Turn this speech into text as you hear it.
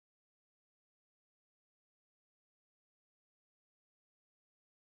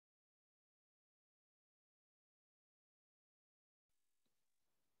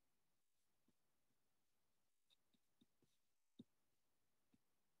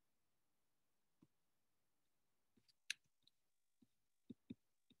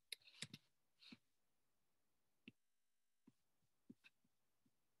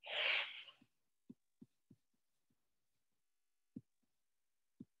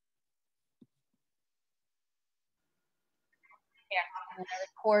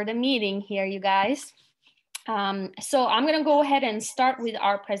For the meeting here, you guys. So I'm going to go ahead and start with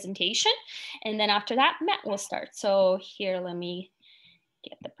our presentation, and then after that, Matt will start. So here, let me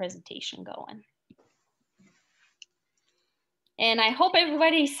get the presentation going. And I hope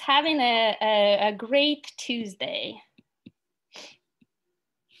everybody's having a great Tuesday.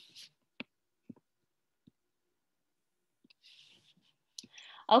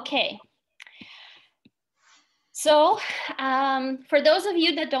 Okay. So for those of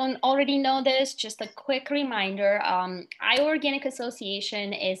you that don't already know this, just a quick reminder, Iowa Organic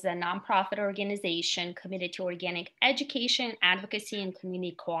Association is a nonprofit organization committed to organic education, advocacy, and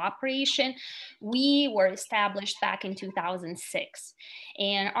community cooperation. We were established back in 2006.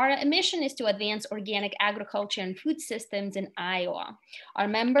 And our mission is to advance organic agriculture and food systems in Iowa. Our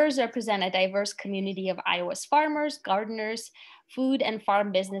members represent a diverse community of Iowa's farmers, gardeners, food and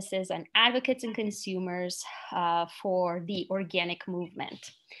farm businesses, and advocates and consumers for the organic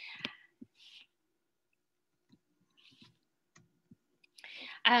movement.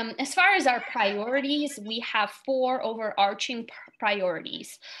 As far as our priorities, we have 4 overarching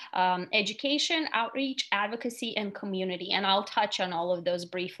priorities: education, outreach, advocacy, and community. And I'll touch on all of those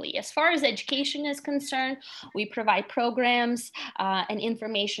briefly. As far as education is concerned, we provide programs and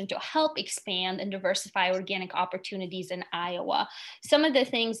information to help expand and diversify organic opportunities in Iowa. Some of the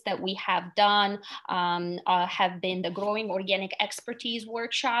things that we have done have been the Growing Organic Expertise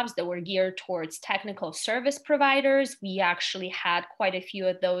workshops that were geared towards technical service providers. We actually had quite a few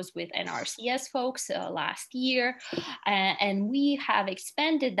of those with NRCS folks last year. And we have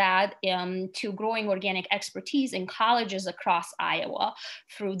expanded that to growing organic expertise in colleges across Iowa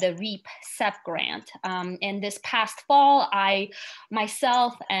through the REAP SEP grant. And this past fall,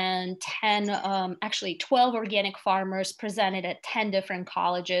 myself and 12 organic farmers presented at 10 different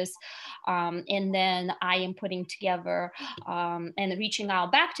colleges. And then I am putting together and reaching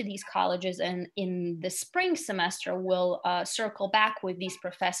out back to these colleges. And in the spring semester, we'll circle back with these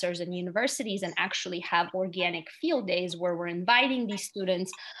professors and universities and actually have organic field days where we're inviting these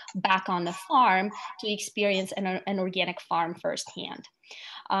students back on the farm to experience an organic farm firsthand.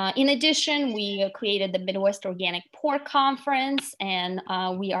 In addition, we created the Midwest Organic Pork Conference, and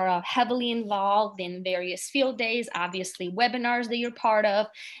we are heavily involved in various field days, obviously webinars that you're part of,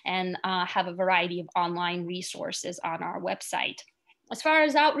 and have a variety of online resources on our website. As far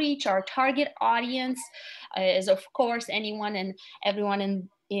as outreach, our target audience is, of course, anyone and everyone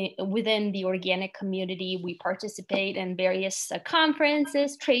within the organic community. We participate in various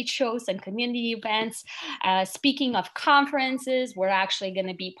conferences, trade shows, and community events. Speaking of conferences, we're actually going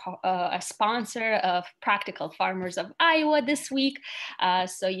to be a sponsor of Practical Farmers of Iowa this week.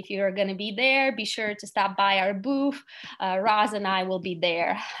 So if you're going to be there, be sure to stop by our booth. Roz and I will be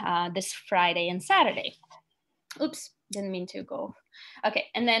there this Friday and Saturday. Oops, didn't mean to go. Okay,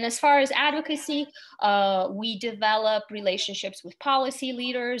 and then as far as advocacy, we develop relationships with policy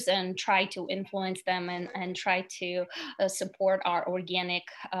leaders and try to influence them and try to support our organic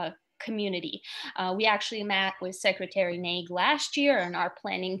community. We actually met with Secretary Naig last year and are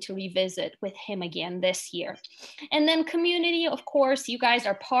planning to revisit with him again this year. And then community, of course, you guys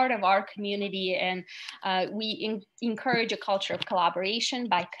are part of our community, and we encourage a culture of collaboration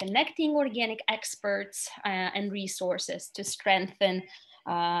by connecting organic experts and resources to strengthen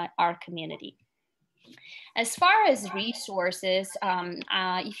our community. As far as resources,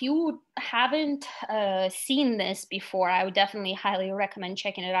 if you haven't seen this before, I would definitely highly recommend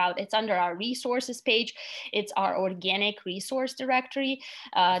checking it out. It's under our resources page. It's our organic resource directory.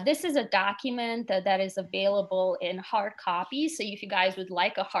 This is a document that is available in hard copy. So if you guys would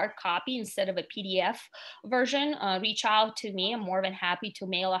like a hard copy instead of a PDF version, reach out to me. I'm more than happy to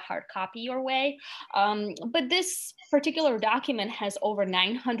mail a hard copy your way. But this particular document has over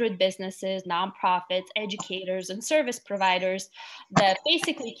 900 businesses, nonprofits, educators, and service providers that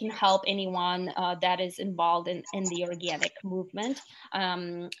basically can help anyone that is involved in the organic movement.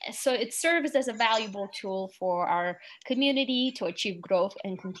 So it serves as a valuable tool for our community to achieve growth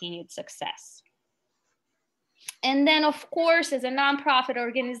and continued success. And then, of course, as a nonprofit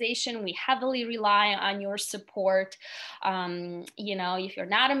organization, we heavily rely on your support. You know, if you're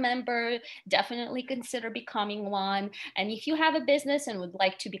not a member, definitely consider becoming one. And if you have a business and would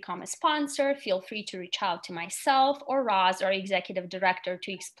like to become a sponsor, feel free to reach out to myself or Roz, our executive director,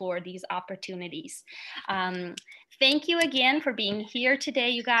 to explore these opportunities. Thank you again for being here today,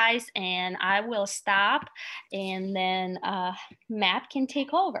 you guys, and I will stop, and then Matt can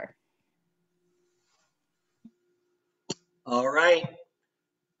take over. All right.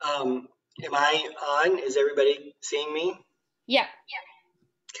 Am I on? Is everybody seeing me? Yeah.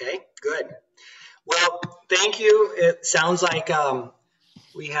 Okay, good. Well, thank you. It sounds like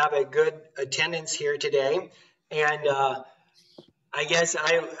we have a good attendance here today. And I guess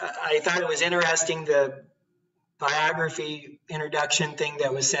I thought it was interesting, the biography introduction thing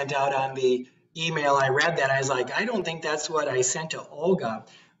that was sent out on the email. I read that. I was like, I don't think that's what I sent to Olga.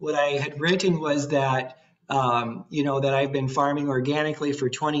 What I had written was that, that I've been farming organically for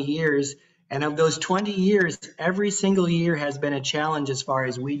 20 years. And of those 20 years, every single year has been a challenge as far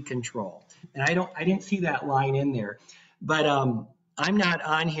as weed control. And I didn't see that line in there. But I'm not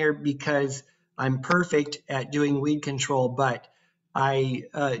on here because I'm perfect at doing weed control, but I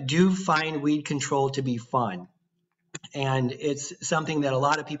do find weed control to be fun. And it's something that a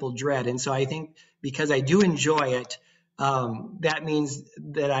lot of people dread. And so I think because I do enjoy it, that means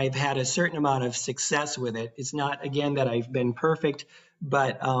that I've had a certain amount of success with it. It's not, again, that I've been perfect,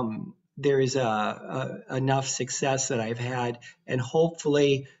 but there is enough success that I've had. And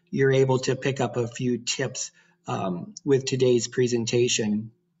hopefully you're able to pick up a few tips with today's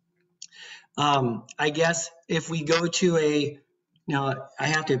presentation. I guess if we go to now I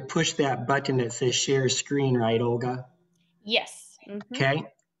have to push that button that says share screen, right, Olga? Yes. Mm-hmm. Okay,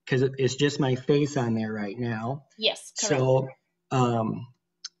 because it's just my face on there right now. Yes, correct. So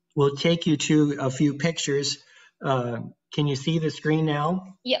we'll take you to a few pictures. Can you see the screen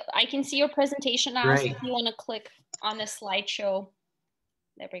now? Yeah, I can see your presentation now. Great. So if you want to click on the slideshow,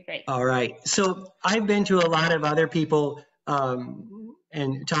 that'd be great. All right. So I've been to a lot of other people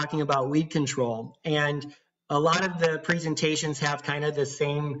and talking about weed control, and a lot of the presentations have kind of the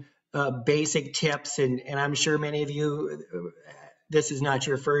same basic tips, and I'm sure many of you, this is not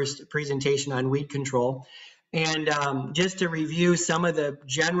your first presentation on weed control. And just to review some of the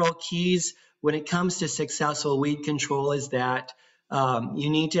general keys when it comes to successful weed control is that you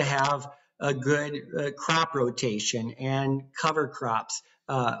need to have a good crop rotation, and cover crops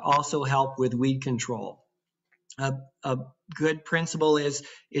also help with weed control. A good principle is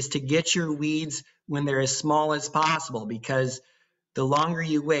to get your weeds when they're as small as possible, because the longer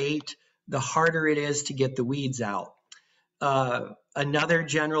you wait, the harder it is to get the weeds out. Another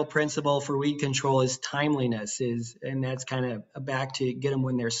general principle for weed control is timeliness, and that's kind of back to get them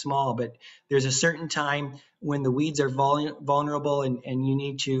when they're small, but there's a certain time when the weeds are vulnerable and you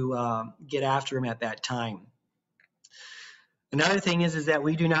need to get after them at that time. Another thing is that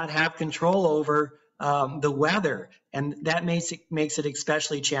we do not have control over the weather, and that makes it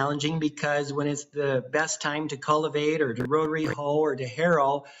especially challenging, because when it's the best time to cultivate or to rotary hoe or to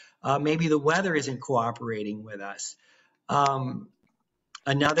harrow, maybe the weather isn't cooperating with us.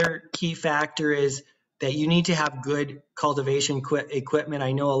 Another key factor is that you need to have good cultivation equipment.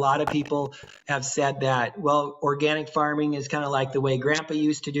 I know a lot of people have said that, well, organic farming is kind of like the way Grandpa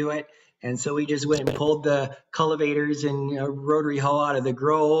used to do it. And so we just went and pulled the cultivators and rotary hoe out of the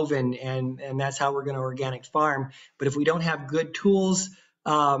grove, and that's how we're going to organic farm. But if we don't have good tools,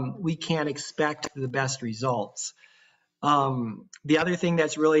 we can't expect the best results. The other thing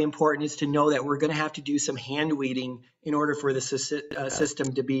that's really important is to know that we're going to have to do some hand weeding in order for the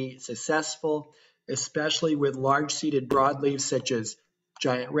system to be successful, especially with large seeded broadleaves such as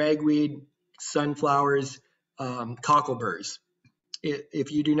giant ragweed, sunflowers, cockleburs.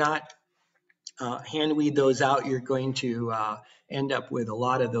 If you do not hand weed those out, you're going to end up with a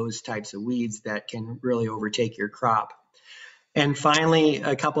lot of those types of weeds that can really overtake your crop. And finally,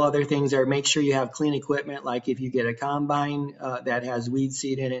 a couple other things are make sure you have clean equipment. Like if you get a combine that has weed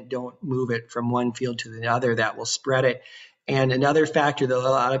seed in it, don't move it from one field to the other. That will spread it. And another factor that a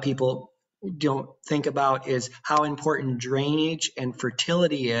lot of people don't think about is how important drainage and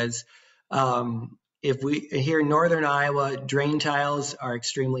fertility is. Here in northern Iowa, drain tiles are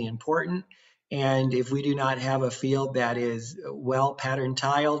extremely important. And if we do not have a field that is well pattern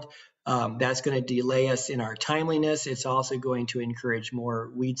tiled, that's going to delay us in our timeliness. It's also going to encourage more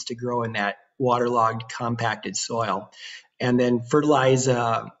weeds to grow in that waterlogged, compacted soil. And then fertilize,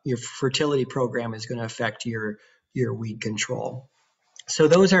 your fertility program is going to affect your weed control. So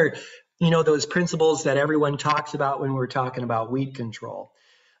those are, those principles that everyone talks about when we're talking about weed control.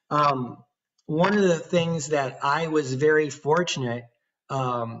 One of the things that I was very fortunate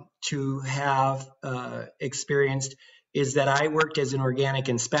to have experienced is that I worked as an organic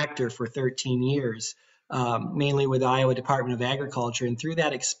inspector for 13 years, mainly with the Iowa Department of Agriculture. And through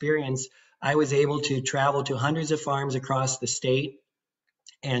that experience, I was able to travel to hundreds of farms across the state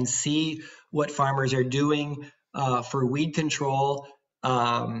and see what farmers are doing for weed control,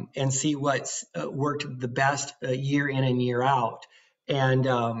 and see what's worked the best year in and year out. And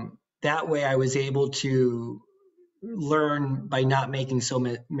that way I was able to learn by not making so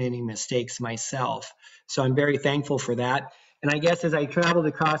many mistakes myself. So I'm very thankful for that. And I guess as I traveled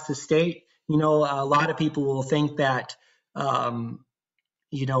across the state, a lot of people will think that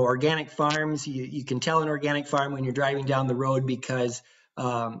organic farms, you can tell an organic farm when you're driving down the road because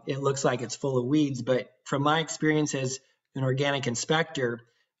it looks like it's full of weeds. But from my experience as an organic inspector,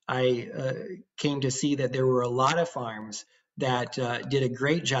 I came to see that there were a lot of farms that did a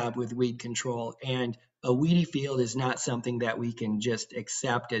great job with weed control. And a weedy field is not something that we can just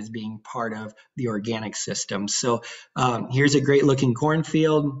accept as being part of the organic system. So here's a great looking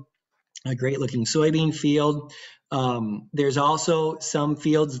cornfield, a great looking soybean field. There's also some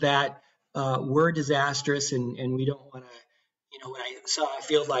fields that were disastrous, and we don't want to, when I saw a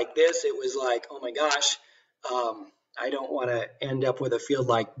field like this, it was like, oh my gosh, I don't want to end up with a field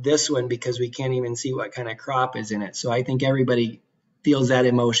like this one because we can't even see what kind of crop is in it. So I think everybody feels that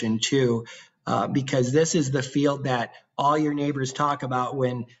emotion too, because this is the field that all your neighbors talk about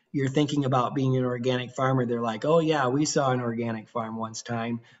when you're thinking about being an organic farmer. They're like, oh yeah, we saw an organic farm one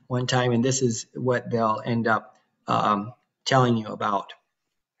time, and this is what they'll end up telling you about.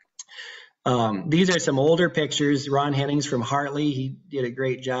 These are some older pictures. Ron Hennings from Hartley, he did a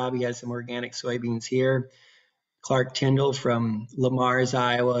great job. He has some organic soybeans here. Clark Tyndall from Lamar's,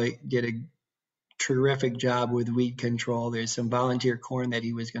 Iowa, did a terrific job with weed control. There's some volunteer corn that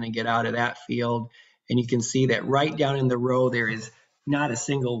he was going to get out of that field. And you can see that right down in the row, there is not a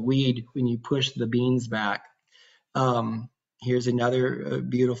single weed when you push the beans back. Here's another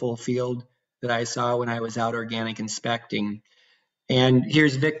beautiful field that I saw when I was out organic inspecting. And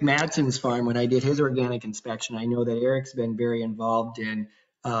here's Vic Madsen's farm. When I did his organic inspection, I know that Eric's been very involved in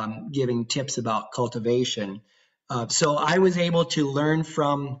giving tips about cultivation. So I was able to learn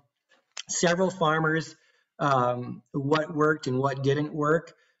from several farmers what worked and what didn't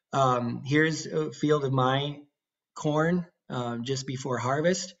work. Here's a field of my corn just before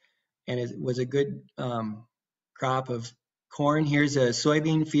harvest, and it was a good crop of corn. Here's a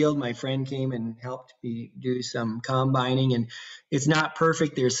soybean field. My friend came and helped me do some combining, and it's not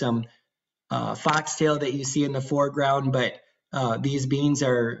perfect. There's some foxtail that you see in the foreground, but these beans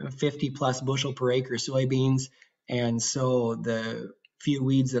are 50 plus bushel per acre soybeans, and so the few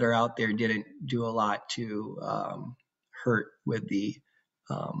weeds that are out there didn't do a lot to hurt with the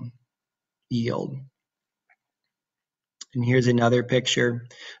yield. And here's another picture.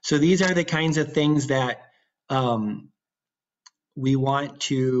 So these are the kinds of things that we want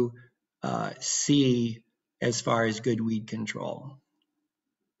to see as far as good weed control.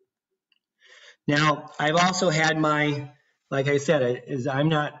 Now, I've also had like I said, I'm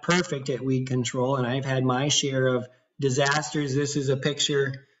not perfect at weed control, and I've had my share of disasters. This is a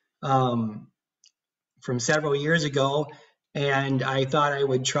picture from several years ago, and I thought I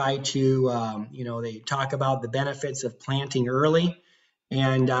would try to, they talk about the benefits of planting early,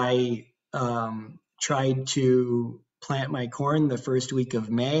 and I tried to plant my corn the first week of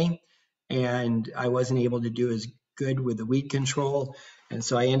May, and I wasn't able to do as good with the weed control, and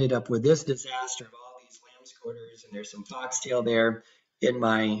so I ended up with this disaster of all these lamb's quarters, and there's some foxtail there in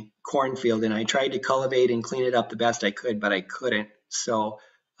my cornfield, and I tried to cultivate and clean it up the best I could, but I couldn't. So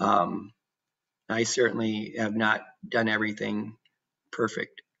I certainly have not done everything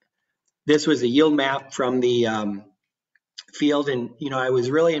perfect. This was a yield map from the field, and I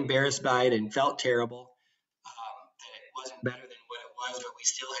was really embarrassed by it and felt terrible that it wasn't better than what it was, but we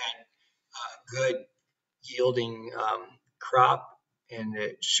still had good yielding crop, and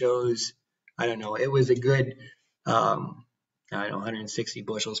it shows, I don't know, it was a good, 160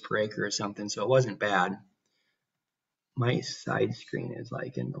 bushels per acre or something, so it wasn't bad. My side screen is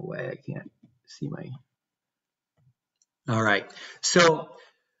like in the way. I can't see my. All right. So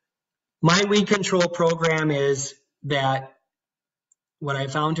my weed control program is that what I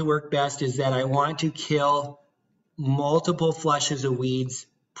found to work best is that I want to kill multiple flushes of weeds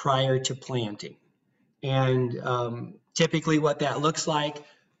prior to planting. And typically what that looks like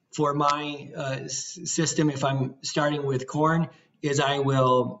for my system, if I'm starting with corn, is I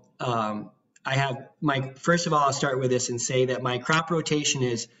will, first of all, I'll start with this and say that my crop rotation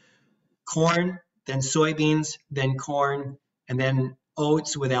is corn, then soybeans, then corn, and then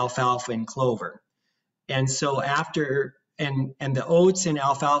oats with alfalfa and clover. And so after, and the oats and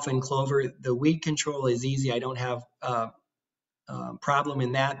alfalfa and clover, the weed control is easy. I don't have problem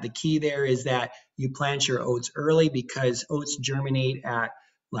in that. The key there is that you plant your oats early because oats germinate at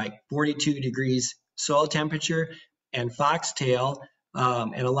like 42 degrees soil temperature, and foxtail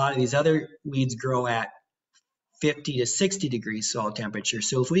and a lot of these other weeds grow at 50 to 60 degrees soil temperature.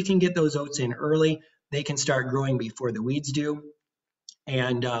 So if we can get those oats in early, they can start growing before the weeds do.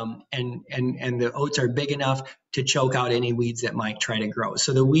 And the oats are big enough to choke out any weeds that might try to grow.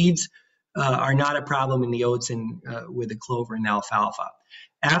 So the weeds are not a problem in the oats and with the clover and the alfalfa.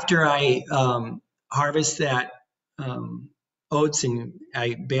 After I harvest that oats and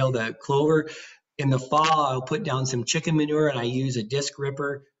I bale the clover. In the fall, I'll put down some chicken manure and I use a disc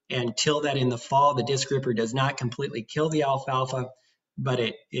ripper and till that in the fall. The disc ripper does not completely kill the alfalfa, but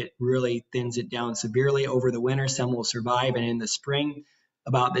it really thins it down severely over the winter. Some will survive, and in the spring,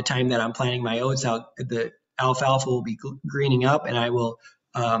 about the time that I'm planting my oats out, the alfalfa will be greening up, and I will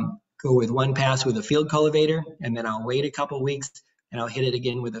go with one pass with a field cultivator, and then I'll wait a couple weeks and I'll hit it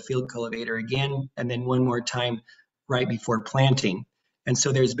again with a field cultivator again, and then one more time right before planting. And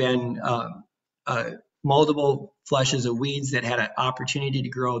so there's been multiple flushes of weeds that had an opportunity to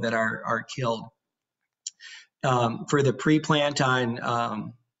grow that are killed. For the pre-plant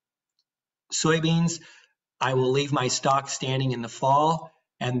on soybeans, I will leave my stalk standing in the fall,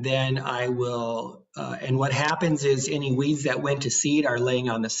 and then I will, and what happens is any weeds that went to seed are laying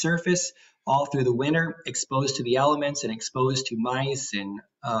on the surface all through the winter, exposed to the elements and exposed to mice and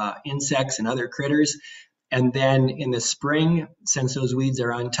insects and other critters. And then in the spring, since those weeds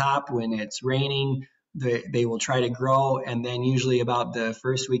are on top, when it's raining, they will try to grow. And then usually about the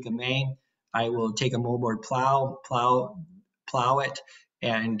first week of May, I will take a moldboard plow it,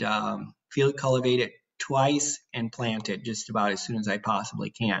 and field cultivate it twice and plant it just about as soon as I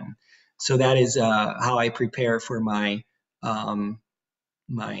possibly can. So that is how I prepare for my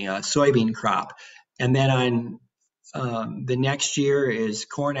soybean crop. And then on the next year is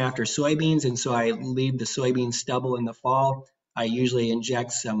corn after soybeans, and so I leave the soybean stubble in the fall. I usually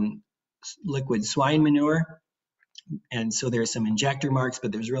inject some liquid swine manure, and so there's some injector marks,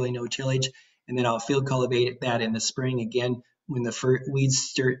 but there's really no tillage. And then I'll field cultivate that in the spring again. When the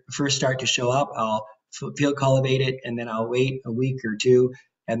weeds first start to show up, I'll field cultivate it, and then I'll wait a week or two,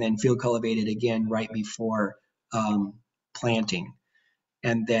 and then field cultivate it again right before planting.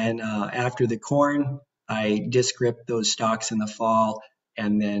 And then after the corn, I disc rip those stalks in the fall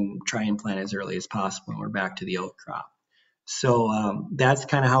and then try and plant as early as possible, and we're back to the oat crop. So that's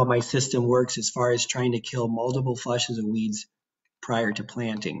kind of how my system works as far as trying to kill multiple flushes of weeds prior to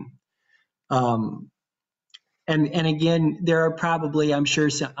planting. And again, there are probably, I'm sure,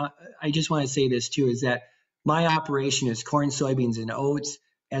 I just want to say this too, is that my operation is corn, soybeans, and oats.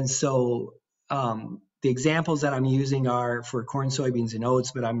 And so the examples that I'm using are for corn, soybeans, and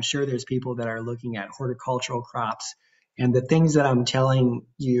oats, but I'm sure there's people that are looking at horticultural crops. And the things that I'm telling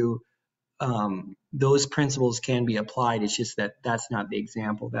you, those principles can be applied. It's just that that's not the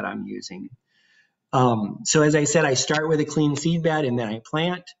example that I'm using. So as I said, I start with a clean seed bed and then I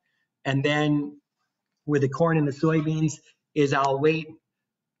plant. And then with the corn and the soybeans is I'll wait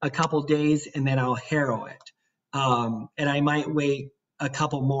a couple days and then I'll harrow it. And I might wait a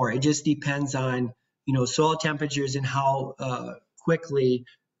couple more. It just depends on, soil temperatures and how quickly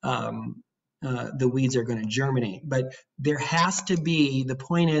the weeds are going to germinate. But there has to be, the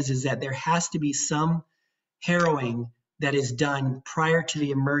point is that there has to be some harrowing that is done prior to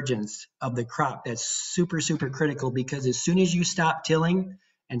the emergence of the crop. That's super, super critical, because as soon as you stop tilling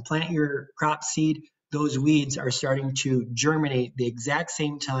and plant your crop seed, those weeds are starting to germinate the exact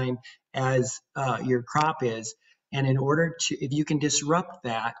same time as your crop is. And in order to, if you can disrupt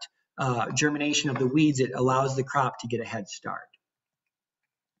that germination of the weeds, it allows the crop to get a head start.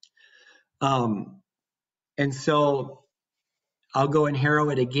 And so I'll go and harrow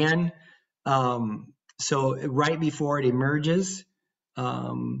it again. So right before it emerges.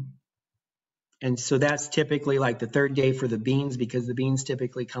 And so that's typically like the third day for the beans, because the beans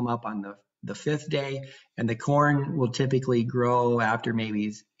typically come up on the fifth day, and the corn will typically grow after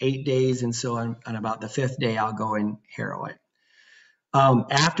maybe 8 days. And so on about the fifth day, I'll go and harrow it.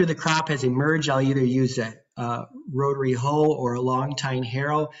 After the crop has emerged, I'll either use a rotary hoe or a long tine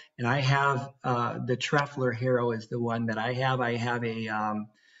harrow. And I have the Treffler harrow is the one that I have. I have a,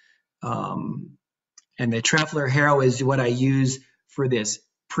 and the Treffler harrow is what I use for this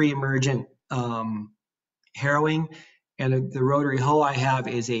pre-emergent harrowing. And the rotary hoe I have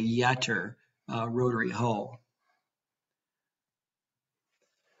is a Yetter rotary hoe.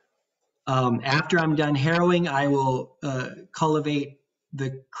 After I'm done harrowing, I will cultivate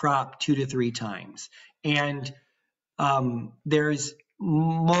the crop 2 to 3 times. And there's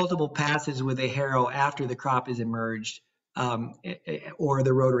multiple passes with a harrow after the crop is emerged, or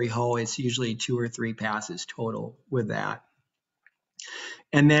the rotary hoe. It's usually 2 or 3 passes total with that.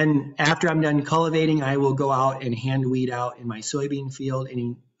 And then after I'm done cultivating, I will go out and hand weed out in my soybean field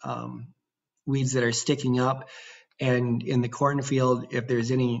any weeds that are sticking up. And in the cornfield, if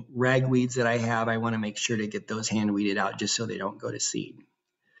there's any ragweeds that I have, I want to make sure to get those hand weeded out just so they don't go to seed.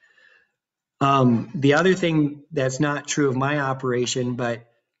 The other thing that's not true of my operation, but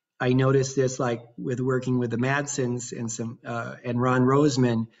I noticed this like with working with the Madsons and and Ron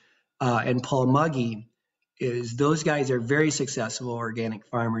Roseman and Paul Muggy, is those guys are very successful organic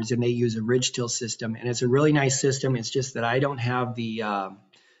farmers, and they use a ridge till system, and it's a really nice system. It's just that I don't have the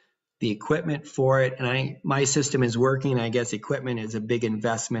equipment for it, and my system is working. I guess equipment is a big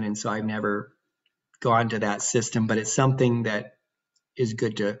investment, and so I've never gone to that system, but it's something that is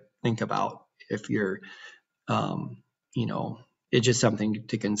good to think about if you're, it's just something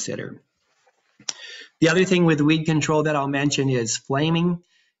to consider. The other thing with weed control that I'll mention is flaming.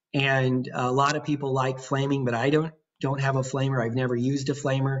 And a lot of people like flaming, but I don't have a flamer. I've never used a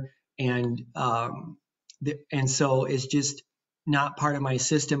flamer. And so it's just not part of my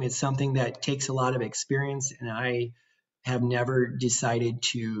system. It's something that takes a lot of experience, and I have never decided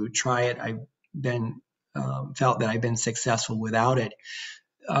to try it. I've been felt that I've been successful without it.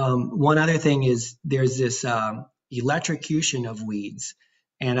 One other thing is there's this electrocution of weeds,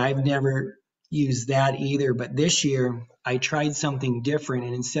 and I've never used that either. But this year I tried something different,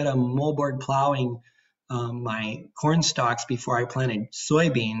 and instead of moldboard plowing my corn stalks before I planted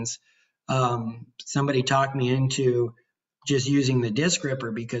soybeans, somebody talked me into just using the disc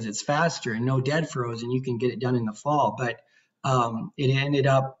ripper because it's faster and no dead froze, and you can get it done in the fall. But it ended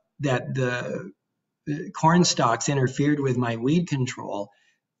up that the corn stalks interfered with my weed control,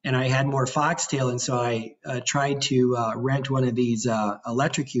 and I had more foxtail, and so I tried to rent one of these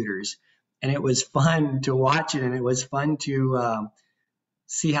electrocutors, and it was fun to watch it, and it was fun to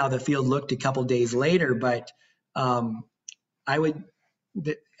see how the field looked a couple days later. But I would,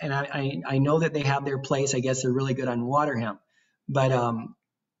 and I know that they have their place. I guess they're really good on water hemp, but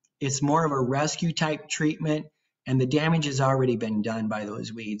it's more of a rescue type treatment, and the damage has already been done by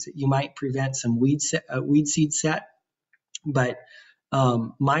those weeds. You might prevent some weed seed set, but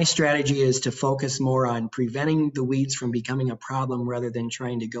my strategy is to focus more on preventing the weeds from becoming a problem rather than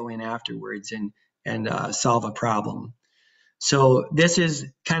trying to go in afterwards and solve a problem. So this is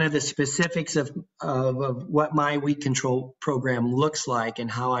kind of the specifics of what my weed control program looks like and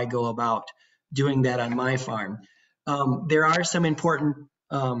how I go about doing that on my farm. There are some important,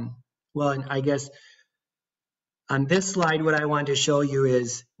 well, I guess on this slide, what I want to show you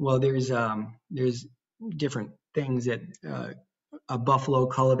is, well, there's different things that a buffalo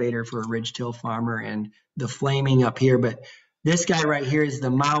cultivator for a ridge till farmer, and the flaming up here. But this guy right here is the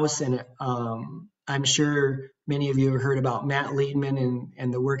mouse, and I'm sure many of you have heard about Matt Liedman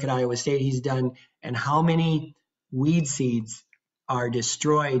and the work at Iowa State he's done, and how many weed seeds are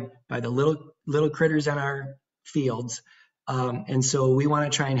destroyed by the little critters on our fields. And so we want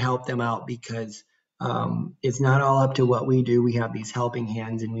to try and help them out, because it's not all up to what we do. We have these helping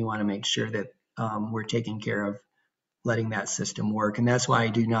hands, and we want to make sure that we're taking care of letting that system work. And that's why I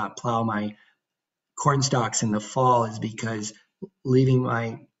do not plow my corn stalks in the fall, is because leaving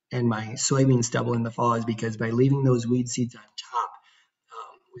my soybean stubble in the fall is because by leaving those weed seeds on top,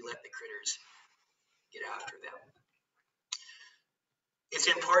 we let the critters get after them. It's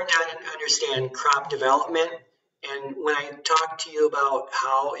important to understand crop development. And when I talk to you about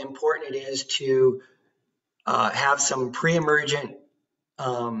how important it is to have some pre-emergent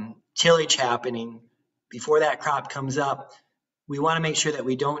tillage happening before that crop comes up, we want to make sure that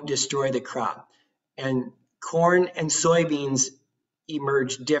we don't destroy the crop. And corn and soybeans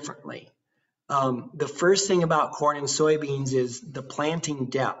emerge differently. The first thing about corn and soybeans is the planting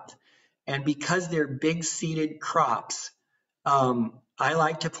depth. And because they're big seeded crops, I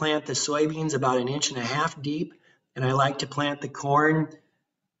like to plant the soybeans about 1.5 inches deep, and I like to plant the corn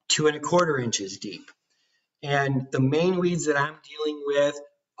 2¼ inches deep. And the main weeds that I'm dealing with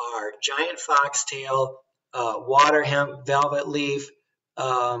are giant foxtail, water hemp, velvet leaf,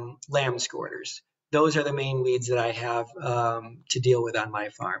 lamb's quarters. Those are the main weeds that I have to deal with on my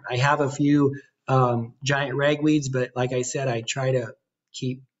farm. I have a few giant ragweeds, but like I said, I try to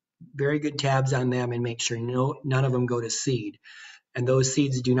keep very good tabs on them and make sure none of them go to seed. And those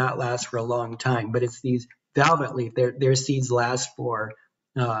seeds do not last for a long time. But it's these velvet leaf, their seeds last for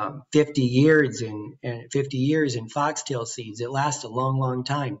 50 years and 50 years in foxtail seeds. It lasts a long, long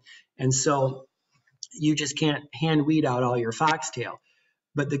time. And so you just can't hand weed out all your foxtail.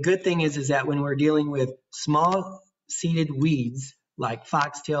 But the good thing is that when we're dealing with small seeded weeds like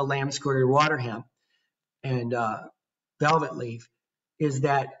foxtail, lamb's quarter, water hemp, and velvet leaf, is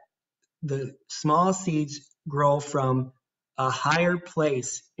that the small seeds grow from a higher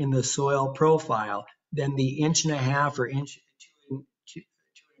place in the soil profile than the 1.5 inches or 2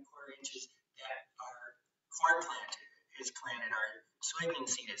 1/4 inches that our corn plant is planted, our soybean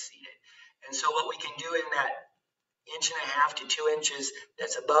seed is seeded. And so what we can do in that 1.5 to 2 inches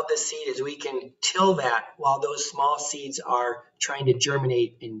that's above the seed is we can till that while those small seeds are trying to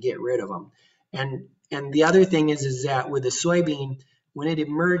germinate and get rid of them. And the other thing is that with the soybean, when it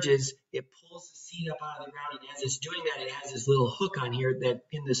emerges, it pulls the seed up out of the ground, and as it's doing that, it has this little hook on here that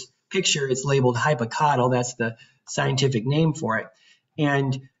in this picture it's labeled hypocotyl. That's the scientific name for it.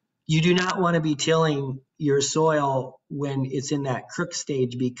 And you do not want to be tilling your soil when it's in that crook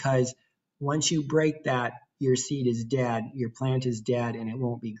stage, because once you break that, your seed is dead, your plant is dead, and it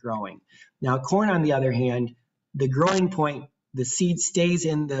won't be growing. Now, corn, on the other hand, the growing point, the seed stays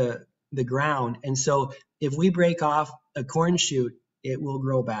in the ground. And so if we break off a corn shoot, it will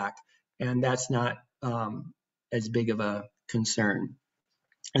grow back. And that's not as big of a concern.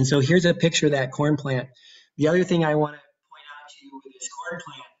 And so here's a picture of that corn plant. The other thing I want to point out to you with this corn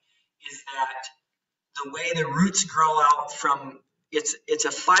plant is that the way the roots grow out from, it's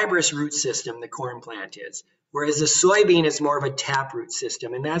a fibrous root system, the corn plant is, whereas the soybean is more of a taproot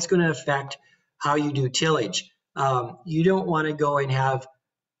system, and that's going to affect how you do tillage. You don't want to go and have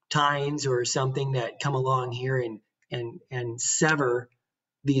tines or something that come along here and sever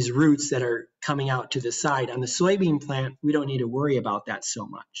these roots that are coming out to the side. On the soybean plant, we don't need to worry about that so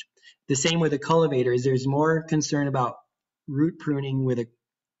much. The same with the cultivators. There's more concern about root pruning with a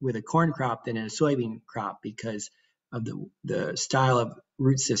corn crop than a soybean crop because of the style of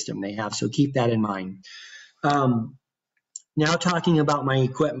root system they have. So keep that in mind. Now talking about my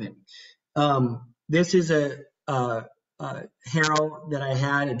equipment. This is a harrow that I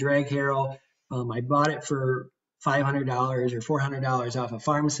had, a drag harrow. I bought it for $500 or $400 off a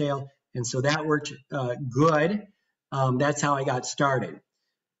farm sale, and so that worked good. That's how I got started.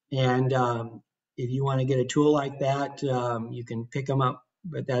 And if you want to get a tool like that, you can pick them up,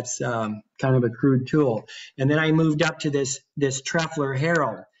 but that's kind of a crude tool. And then I moved up to this Treffler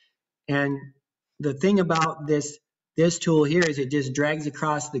harrow. And the thing about this tool here is it just drags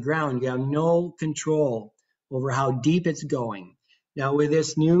across the ground. You have no control over how deep it's going. Now with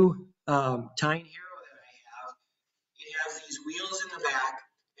this new tine harrow that I have, it has these wheels in the back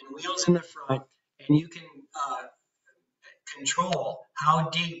and wheels in the front, and you can control how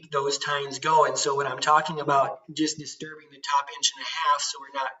deep those tines go. And so when I'm talking about just disturbing the top inch and a half so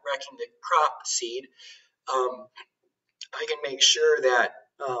we're not wrecking the crop seed, I can make sure that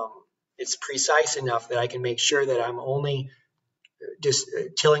it's precise enough that I can make sure that I'm only just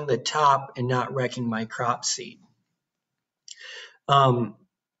tilling the top and not wrecking my crop seed. And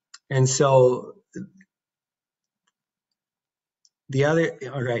so the other,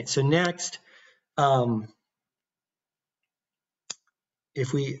 all right, so next, once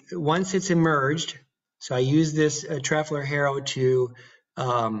it's emerged, so I use this Treffler harrow to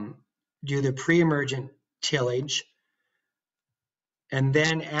do the pre-emergent tillage. And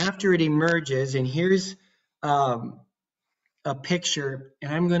then after it emerges, and here's a picture,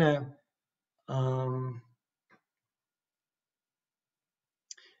 and I'm gonna,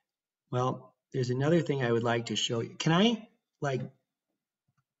 well, there's another thing I would like to show you. Can I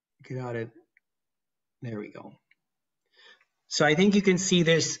get out of, there we go. So I think you can see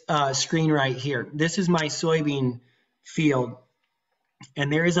this screen right here. This is my soybean field,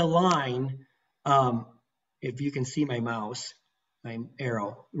 and there is a line, if you can see my mouse, my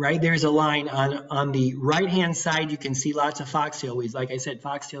arrow, right? There's a line on the right-hand side. You can see lots of foxtail weeds. Like I said,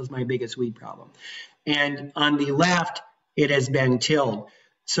 foxtail is my biggest weed problem. And on the left, it has been tilled.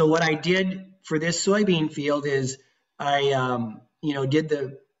 So what I did for this soybean field is I, did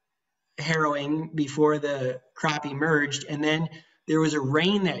the harrowing before the crop emerged, and then there was a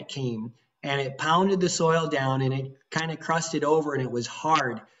rain that came, and it pounded the soil down, and it kind of crusted over, and it was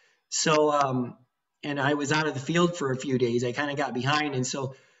hard. So, and I was out of the field for a few days. I kind of got behind, and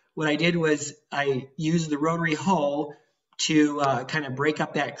so what I did was I used the rotary hoe to kind of break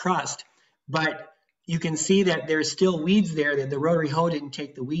up that crust. But you can see that there's still weeds there, that the rotary hoe didn't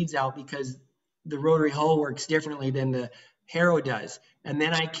take the weeds out because the rotary hoe works differently than the harrow does. And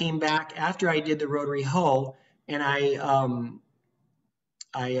then I came back after I did the rotary hoe, and I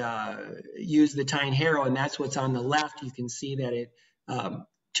used the tine harrow, and that's what's on the left. You can see that it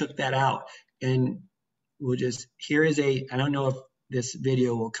took that out. And we'll just, here is I don't know if this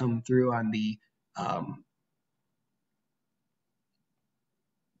video will come through on the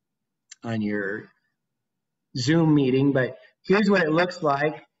on your Zoom meeting, but here's what it looks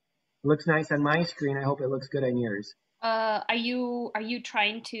like. It looks nice on my screen. I hope it looks good on yours. Are you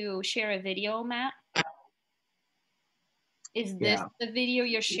trying to share a video, Matt? Is this the video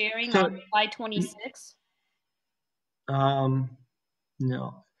you're sharing on slide 26? No.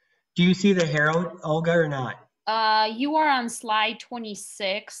 Do you see the harrow, Olga, or not? You are on slide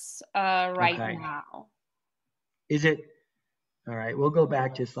 26 right now. Is it? All right, we'll go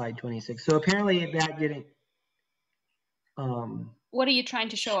back to slide 26. So apparently that didn't. What are you trying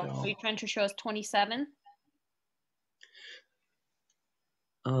to show us? Are you trying to show us 27?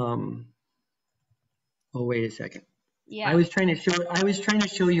 Oh, wait a second. Yeah. I was trying to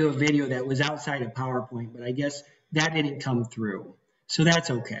show you a video that was outside of PowerPoint, but I guess that didn't come through. So that's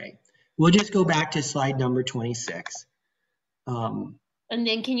okay. We'll just go back to slide number 26. And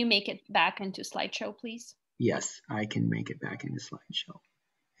then can you make it back into slideshow, please? Yes, I can make it back into slideshow.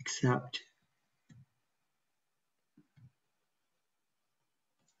 Except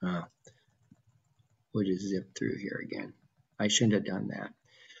we'll just zip through here again. I shouldn't have done that.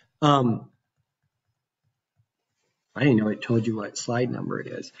 I didn't know it told you what slide number it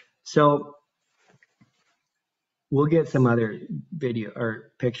is. So we'll get some other video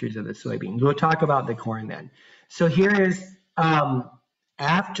or pictures of the soybeans. We'll talk about the corn then. So here is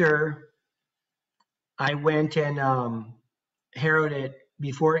after I went and harrowed it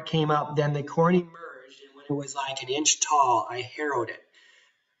before it came up, then the corn emerged, and when it was like an inch tall, I harrowed it.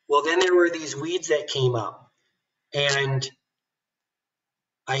 Well, then there were these weeds that came up, and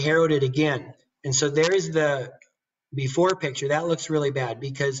I harrowed it again. And so there's the before picture. That looks really bad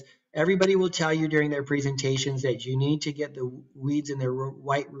because everybody will tell you during their presentations that you need to get the weeds in their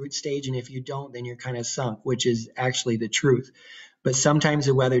white root stage, and if you don't, then you're kind of sunk, which is actually the truth. But sometimes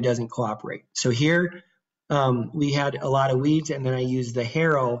the weather doesn't cooperate. So here we had a lot of weeds, and then I used the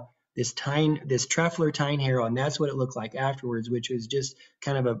harrow, this Treffler tine harrow, and that's what it looked like afterwards, which was just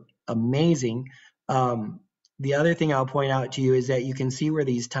kind of amazing. The other thing I'll point out to you is that you can see where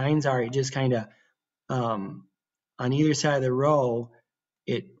these tines are. It just kind of on either side of the row,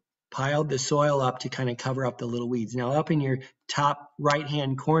 it piled the soil up to kind of cover up the little weeds. Now up in your top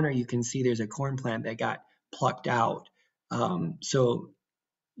right-hand corner, you can see there's a corn plant that got plucked out. So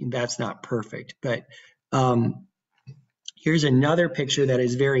that's not perfect, but here's another picture that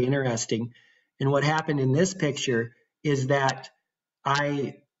is very interesting. And what happened in this picture is that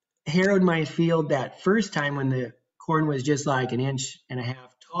I harrowed my field that first time when the corn was just like 1.5 inches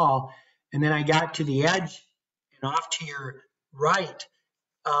tall. And then I got to the edge and off to your right,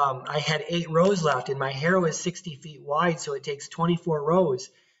 I had 8 rows left, and my harrow is 60 feet wide, so it takes 24 rows.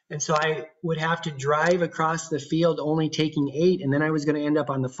 And so I would have to drive across the field only taking 8, and then I was going to end up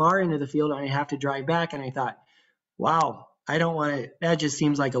on the far end of the field, and I have to drive back. And I thought, wow, I don't want to, that just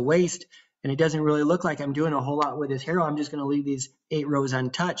seems like a waste, and it doesn't really look like I'm doing a whole lot with this harrow. I'm just going to leave these 8 rows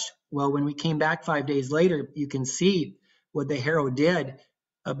untouched. Well, when we came back 5 days later, you can see what the harrow did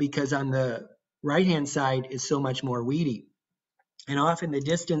because on the right-hand side is so much more weedy. And off in the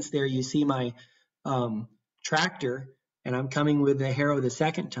distance there, you see my tractor, and I'm coming with the harrow the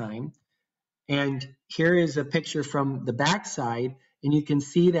second time. And here is a picture from the back side, and you can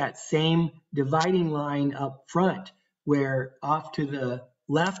see that same dividing line up front, where off to the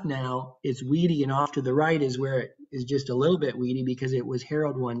left now is weedy, and off to the right is where it is just a little bit weedy because it was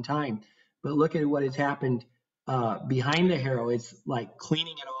harrowed one time. But look at what has happened behind the harrow. It's like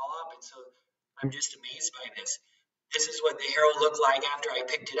cleaning it all up, and so I'm just amazed by this. This is what the harrow looked like after I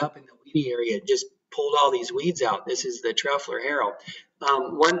picked it up in the weedy area. It just pulled all these weeds out. This is the Treffler harrow.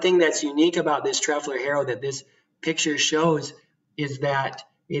 One thing that's unique about this Treffler harrow that this picture shows is that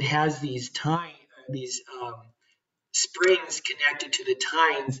it has these springs connected to the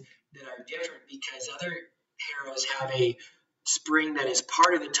tines that are different because other harrows have a spring that is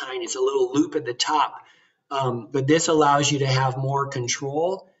part of the tine. It's a little loop at the top. But this allows you to have more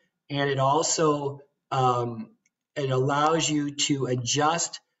control, and it also it allows you to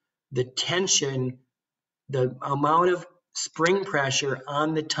adjust the tension, the amount of spring pressure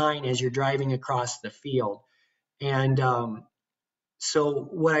on the tine as you're driving across the field. And so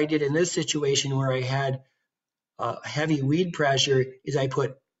what I did in this situation where I had heavy weed pressure is I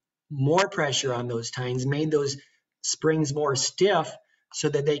put more pressure on those tines, made those springs more stiff so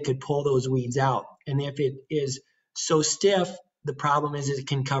that they could pull those weeds out. And if it is so stiff, the problem is it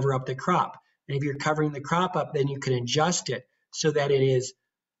can cover up the crop. And if you're covering the crop up, then you can adjust it so that it is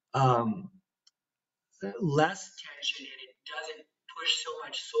less tension and it doesn't push so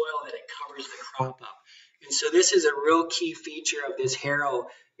much soil that it covers the crop up. And so this is a real key feature of this harrow,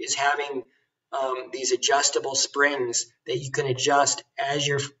 is having these adjustable springs that you can adjust as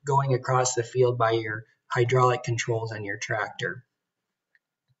you're going across the field by your hydraulic controls on your tractor.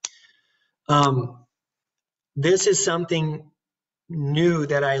 This is something new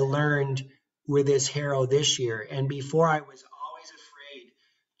that I learned with this harrow this year. And before, I was always afraid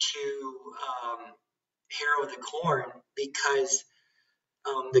to harrow the corn because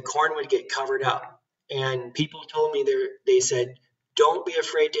the corn would get covered up. And people told me, they said, don't be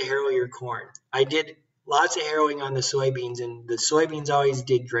afraid to harrow your corn. I did lots of harrowing on the soybeans, and the soybeans always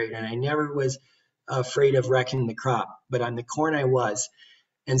did great, and I never was afraid of wrecking the crop. But on the corn, I was.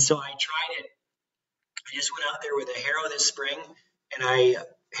 And so I tried it. I just went out there with a harrow this spring, and I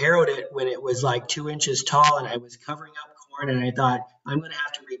harrowed it when it was like 2 inches tall, and I was covering up corn, and I thought I'm going to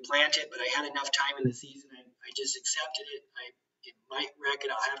have to replant it, but I had enough time in the season. I just accepted it. It might wreck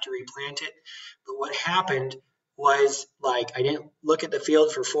it. I'll have to replant it. But what happened was, like, I didn't look at the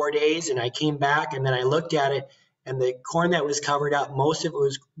field for 4 days, and I came back and then I looked at it, and the corn that was covered up, most of it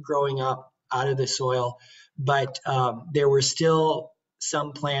was growing up out of the soil, but there were still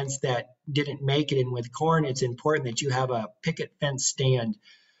some plants that didn't make it. And with corn, it's important that you have a picket fence stand.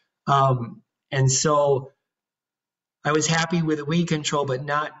 And so I was happy with the weed control, but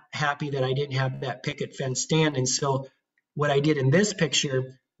not happy that I didn't have that picket fence stand. And so what I did in this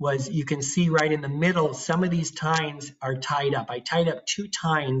picture was, you can see right in the middle, some of these tines are tied up. I tied up 2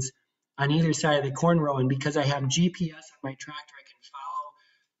 tines on either side of the corn row. And because I have GPS on my tractor, I can follow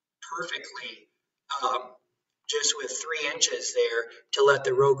perfectly, just with 3 inches there to let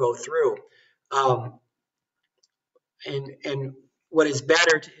the row go through. Um, and what is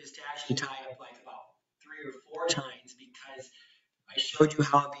better is to actually tie up like about 3 or 4 tines, because I showed you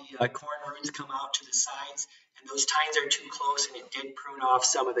how the corn roots come out to the sides, and those tines are too close, and it did prune off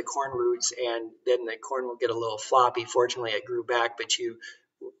some of the corn roots, and then the corn will get a little floppy. Fortunately, it grew back, but you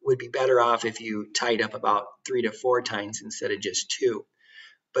would be better off if you tied up about 3 to 4 tines instead of just 2.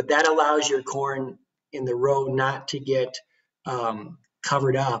 But that allows your corn in the row not to get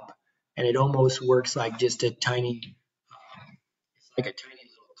covered up, and it almost works like just a tiny, it's like a tiny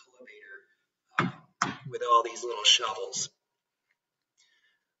little cultivator with all these little shovels.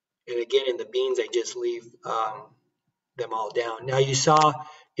 And again, in the beans, I just leave them all down. Now, you saw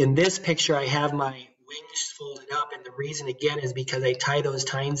in this picture, I have my wings folded up, and the reason again is because I tie those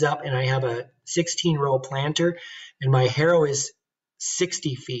tines up, and I have a 16-row planter, and my harrow is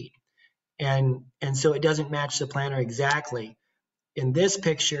 60 feet. And so it doesn't match the planter exactly. In this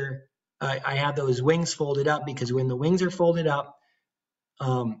picture, I have those wings folded up, because when the wings are folded up,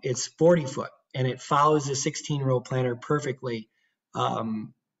 it's 40 foot, and it follows the 16-row planter perfectly.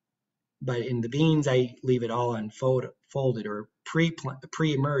 But in the beans, I leave it all unfolded, or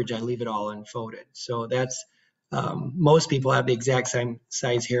pre-emerge, I leave it all unfolded. So that's, most people have the exact same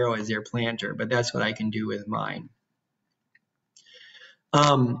size harrow as their planter, but that's what I can do with mine.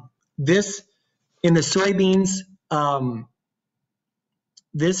 This, in the soybeans,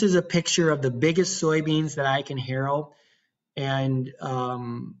 this is a picture of the biggest soybeans that I can harrow. And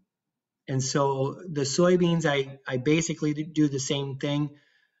so the soybeans, I basically do the same thing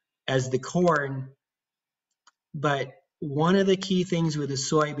as the corn. But one of the key things with the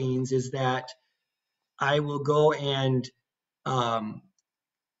soybeans is that I will go and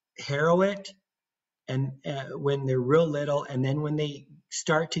harrow it, and when they're real little, and then when they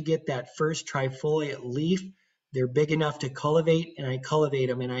start to get that first trifoliate leaf, they're big enough to cultivate, and I cultivate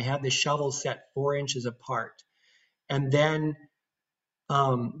them, and I have the shovel set 4 inches apart. And then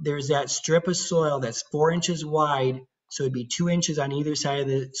there's that strip of soil that's 4 inches wide, so it'd be 2 inches on either side of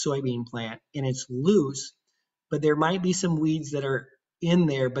the soybean plant, and it's loose, but there might be some weeds that are in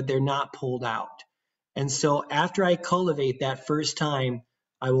there, but they're not pulled out. And so after I cultivate that first time,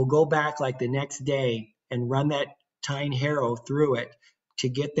 I will go back like the next day and run that tine harrow through it to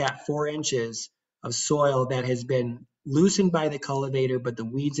get that 4 inches of soil that has been loosened by the cultivator, but the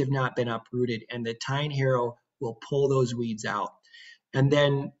weeds have not been uprooted, and the tine harrow will pull those weeds out. And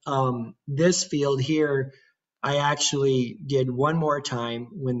then this field here, I actually did one more time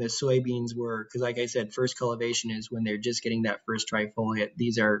when the soybeans were, because like I said, first cultivation is when they're just getting that first trifoliate.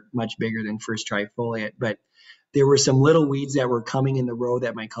 These are much bigger than first trifoliate, but there were some little weeds that were coming in the row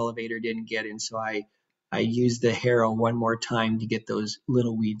that my cultivator didn't get, and so I used the harrow one more time to get those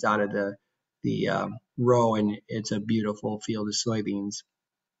little weeds out of the row, and it's a beautiful field of soybeans.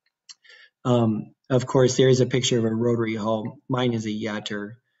 Of course, there's a picture of a rotary hoe. Mine is a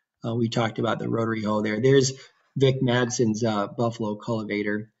Yetter. We talked about the rotary hoe there. There's Vic Madsen's Buffalo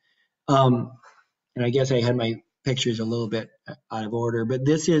cultivator. And I guess I had my pictures a little bit out of order, but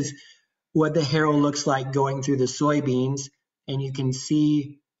this is what the harrow looks like going through the soybeans. And you can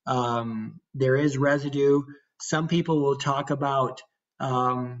see there is residue. Some people will talk about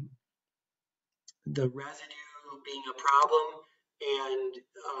the residue being a problem, and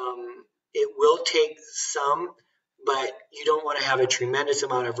it will take some, but you don't want to have a tremendous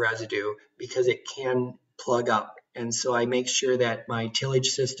amount of residue because it can plug up. And so I make sure that my tillage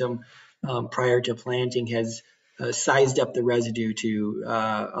system prior to planting has sized up the residue to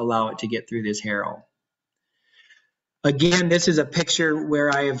allow it to get through this harrow. Again, this is a picture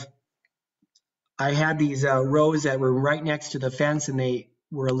where I had these rows that were right next to the fence, and they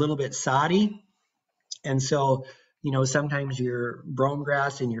were a little bit soddy. And so sometimes your brome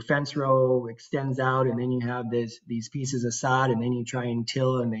grass in your fence row extends out, and then you have these pieces of sod, and then you try and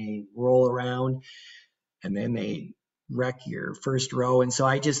till, and they roll around, and then they wreck your first row. And so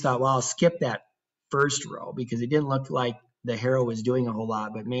I just thought, well, I'll skip that first row because it didn't look like the harrow was doing a whole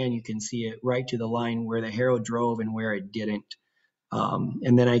lot. But man, you can see it right to the line where the harrow drove and where it didn't.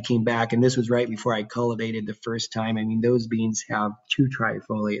 And then I came back, and this was right before I cultivated the first time. I mean, those beans have 2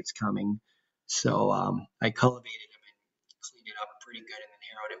 trifoliates coming. So I cultivated them and cleaned it up pretty good, and then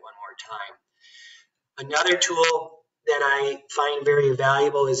harrowed it one more time. Another tool that I find very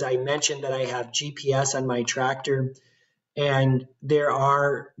valuable is, I mentioned that I have GPS on my tractor, and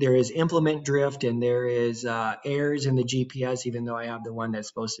there is implement drift, and there is errors in the GPS, even though I have the one that's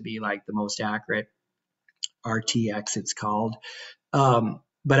supposed to be like the most accurate, RTX it's called.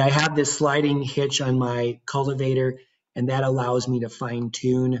 But I have this sliding hitch on my cultivator, and that allows me to fine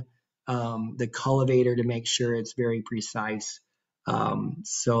tune the cultivator to make sure it's very precise.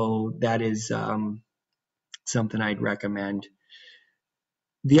 So that is something I'd recommend.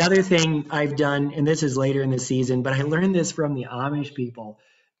 The other thing I've done, and this is later in the season, but I learned this from the Amish people,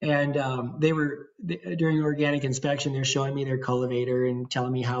 and during organic inspection, they're showing me their cultivator and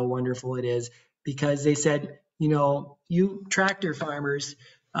telling me how wonderful it is, because they said, you tractor farmers,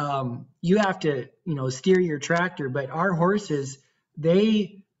 you have to, steer your tractor, but our horses,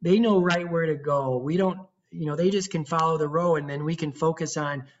 they know right where to go. We don't, they just can follow the row, and then we can focus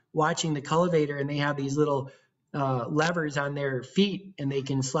on watching the cultivator, and they have these little levers on their feet, and they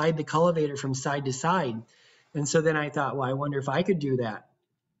can slide the cultivator from side to side. And so then I thought, well, I wonder if I could do that.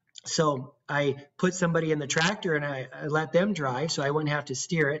 So I put somebody in the tractor, and I let them drive so I wouldn't have to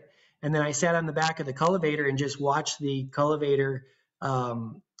steer it. And then I sat on the back of the cultivator and just watched the cultivator,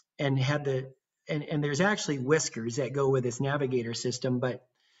 and had and there's actually whiskers that go with this navigator system, but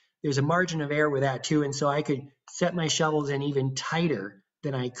there's a margin of error with that too. And so I could set my shovels in even tighter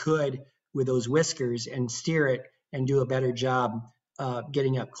than I could with those whiskers and steer it and do a better job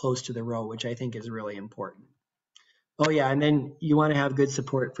getting up close to the row, which I think is really important. Oh yeah, and then you want to have good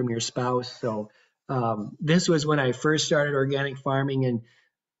support from your spouse. So this was when I first started organic farming,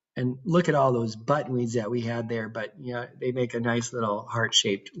 and look at all those buttonweeds that we had there, but they make a nice little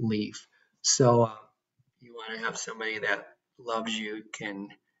heart-shaped leaf. So you want to have somebody that loves you, can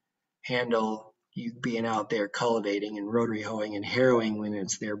handle you being out there cultivating and rotary hoeing and harrowing when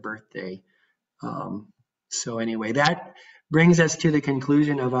it's their birthday. So anyway, that brings us to the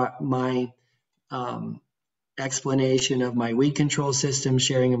conclusion of my explanation of my weed control system,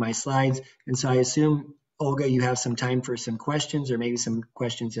 sharing of my slides. And so I assume, Olga, you have some time for some questions, or maybe some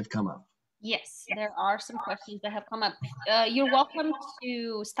questions have come up. Yes, there are some questions that have come up. You're welcome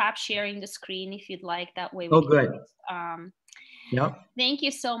to stop sharing the screen if you'd like. That way we can good. Yep. Thank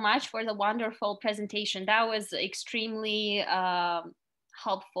you so much for the wonderful presentation. That was extremely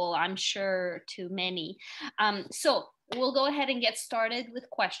helpful, I'm sure, to many. So we'll go ahead and get started with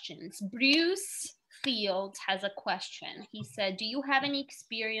questions. Bruce Fields has a question. He said, do you have any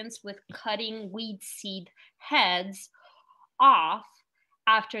experience with cutting weed seed heads off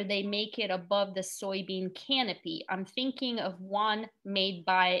after they make it above the soybean canopy? I'm thinking of one made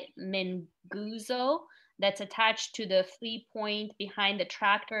by Menguzo that's attached to the 3-point behind the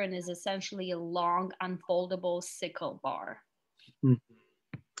tractor and is essentially a long unfoldable sickle bar. Mm-hmm.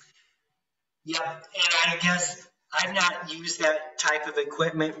 Yeah, and I guess I've not used that type of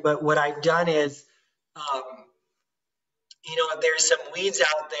equipment, but what I've done is, there's some weeds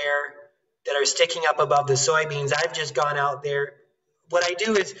out there that are sticking up above the soybeans. I've just gone out there. What I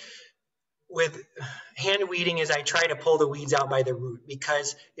do is, with hand weeding, is I try to pull the weeds out by the root,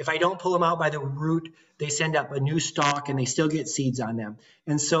 because if I don't pull them out by the root, they send up a new stalk and they still get seeds on them.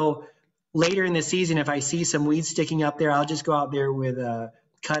 And so later in the season, if I see some weeds sticking up there, I'll just go out there with a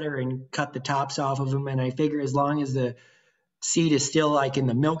cutter and cut the tops off of them. And I figure as long as the seed is still like in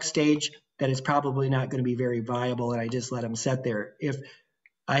the milk stage, that it's probably not going to be very viable, and I just let them set there. If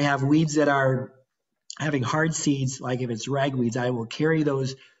I have weeds that are having hard seeds, like if it's ragweeds, I will carry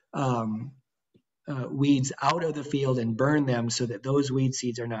those weeds out of the field and burn them so that those weed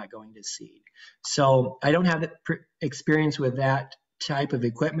seeds are not going to seed. So I don't have experience with that type of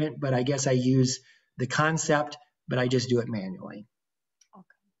equipment, but I guess I use the concept, but I just do it manually. Okay,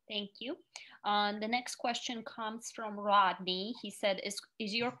 thank you. The next question comes from Rodney. He said, is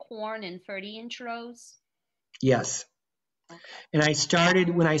your corn in 30-inch rows? Yes. Okay. And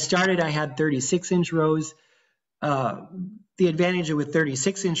when I started, I had 36-inch rows. The advantage with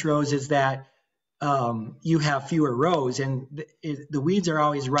 36-inch rows is that you have fewer rows, and the weeds are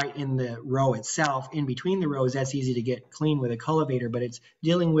always right in the row itself. In between the rows, that's easy to get clean with a cultivator, but it's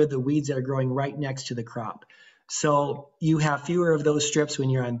dealing with the weeds that are growing right next to the crop. So you have fewer of those strips when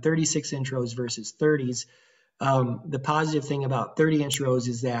you're on 36-inch rows versus 30s. The positive thing about 30-inch rows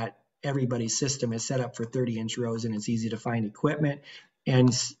is that everybody's system is set up for 30-inch rows, and it's easy to find equipment. And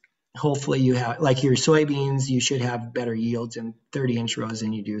hopefully you have, like your soybeans, you should have better yields in 30-inch rows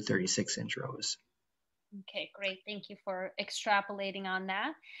than you do 36-inch rows. Okay, great. Thank you for extrapolating on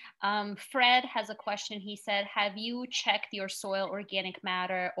that. Fred has a question. He said, have you checked your soil organic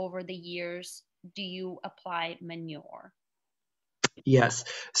matter over the years? Do you apply manure? Yes.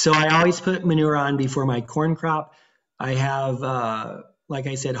 So I always put manure on before my corn crop. I have, like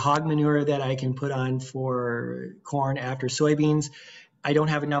I said, hog manure that I can put on for corn after soybeans. I don't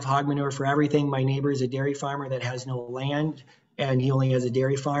have enough hog manure for everything. My neighbor is a dairy farmer that has no land, and he only has a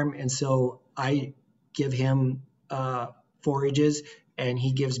dairy farm. And so I give him forages, and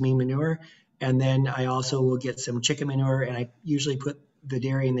he gives me manure. And then I also will get some chicken manure, and I usually put the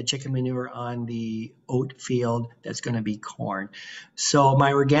dairy and the chicken manure on the oat field that's going to be corn. So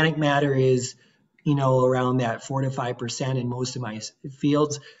my organic matter is, around that 4 to 5% in most of my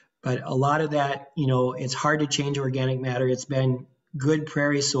fields. But a lot of that, it's hard to change organic matter. It's been good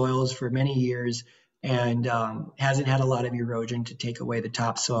prairie soils for many years and hasn't had a lot of erosion to take away the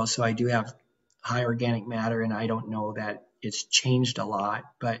topsoil. So I do have high organic matter, and I don't know that it's changed a lot.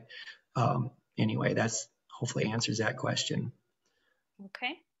 But anyway, that's hopefully answers that question.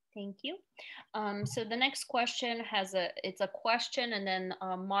 Okay, thank you. So the next question it's a question, and then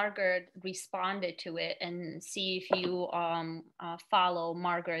Margaret responded to it, and see if you follow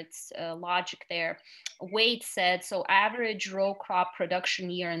Margaret's logic there. Wade said, so average row crop production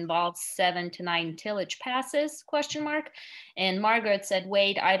year involves 7 to 9 tillage passes, question mark. And Margaret said,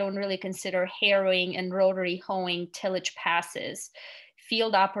 Wade, I don't really consider harrowing and rotary hoeing tillage passes.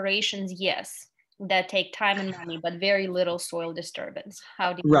 Field operations, yes, that take time and money, but very little soil disturbance.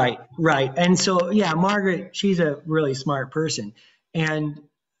 How do you? Right. And so, yeah, Margaret, she's a really smart person. And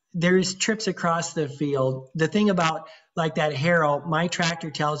there's trips across the field. The thing about like that harrow, my tractor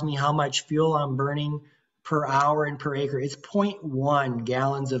tells me how much fuel I'm burning per hour and per acre. It's 0.1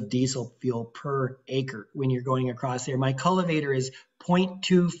 gallons of diesel fuel per acre when you're going across there. My cultivator is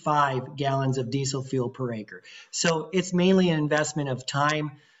 0.25 gallons of diesel fuel per acre. So it's mainly an investment of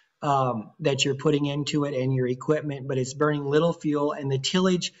time that you're putting into it and your equipment, but it's burning little fuel. And the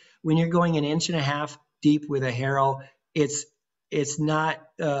tillage, when you're going 1.5 inches deep with a harrow, it's not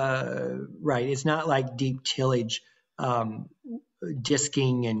right. It's not like deep tillage,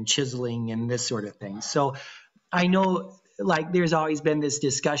 disking and chiseling and this sort of thing. So I know, like, there's always been this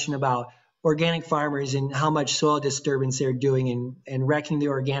discussion about organic farmers and how much soil disturbance they're doing and wrecking the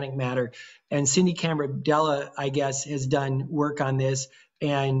organic matter. And Cindy Cambradella, I guess, has done work on this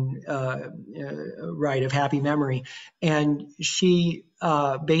and right, of happy memory. And she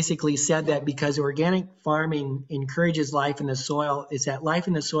basically said that because organic farming encourages life in the soil, it's that life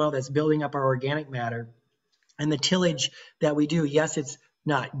in the soil that's building up our organic matter. And the tillage that we do, yes, it's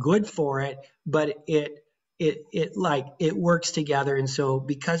not good for it, but it works together. And so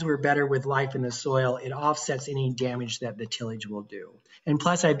because we're better with life in the soil, it offsets any damage that the tillage will do. And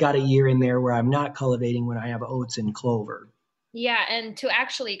plus I've got a year in there where I'm not cultivating when I have oats and clover. Yeah, and to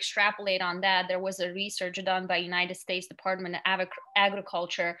actually extrapolate on that, there was a research done by United States Department of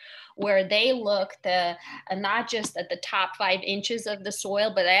Agriculture where they looked not just at the top 5 inches of the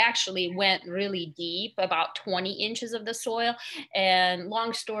soil, but they actually went really deep, about 20 inches of the soil. And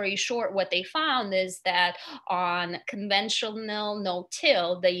long story short, what they found is that on conventional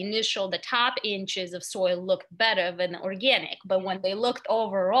no-till, the top inches of soil looked better than organic. But when they looked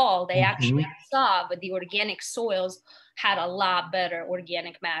overall, they actually saw that the organic soils had a lot better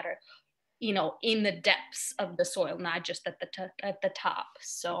organic matter, in the depths of the soil, not just at the top.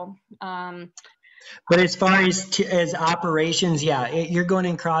 So, but as far as operations, yeah, you're going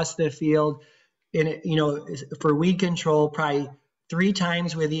across the field, and for weed control, probably 3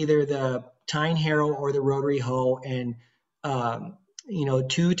 times with either the tine harrow or the rotary hoe, and 2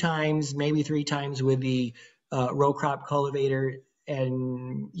 times, maybe 3 times with the row crop cultivator,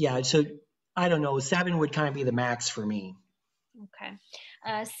 and yeah, so I don't know, 7 would kind of be the max for me. Okay.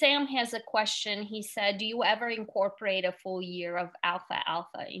 Sam has a question. He said, do you ever incorporate a full year of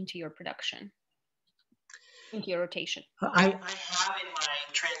alfalfa into your production, into your rotation? I have in my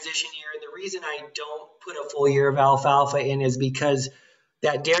transition year. The reason I don't put a full year of alfalfa in is because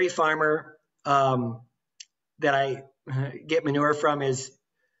that dairy farmer that I get manure from it's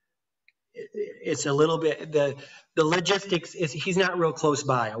a little bit, the logistics is, he's not real close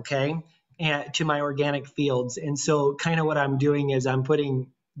by, okay, and to my organic fields. And so kind of what I'm doing is I'm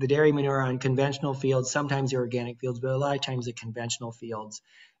putting the dairy manure on conventional fields, sometimes the organic fields, but a lot of times the conventional fields.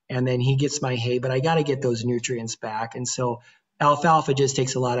 and then he gets my hay, but I got to get those nutrients back. And so alfalfa just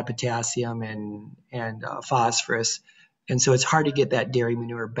takes a lot of potassium and phosphorus. And so it's hard to get that dairy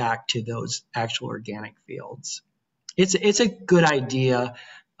manure back to those actual organic fields. It's a good idea.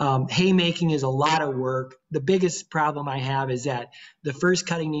 Haymaking is a lot of work. The biggest problem I have is that the first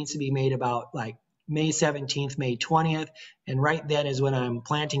cutting needs to be made about like May 17th, May 20th. And right then is when I'm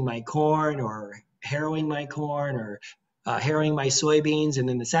planting my corn or harrowing my corn or harrowing my soybeans. And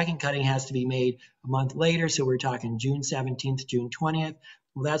then the second cutting has to be made a month later. So we're talking June 17th, June 20th.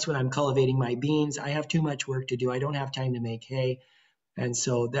 Well, that's when I'm cultivating my beans. I have too much work to do. I don't have time to make hay. And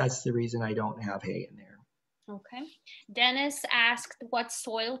so that's the reason I don't have hay in there. Okay. Dennis asked, what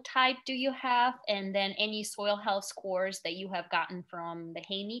soil type do you have? And then any soil health scores that you have gotten from the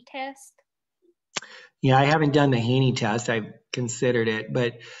Haney test? Yeah, I haven't done the Haney test. I've considered it,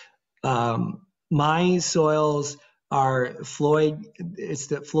 but my soils are Floyd. It's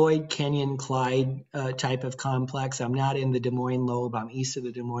the Floyd Kenyon Clyde type of complex. I'm not in the Des Moines lobe. I'm east of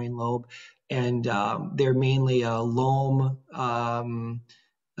the Des Moines lobe, and they're mainly a loam.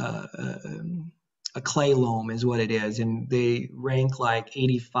 A clay loam is what it is, and they rank like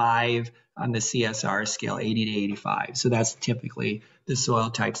 85 on the CSR scale, 80 to 85. So that's typically the soil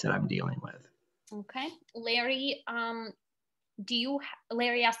types that I'm dealing with. Okay. Larry,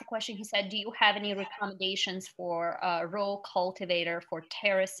 Larry asked the question, he said, do you have any recommendations for a row cultivator for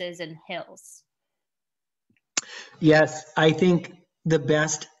terraces and hills? Yes, I think the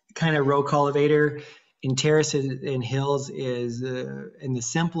best kind of row cultivator in terraces and hills is, and the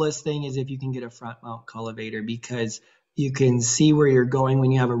simplest thing is if you can get a front mount cultivator, because you can see where you're going.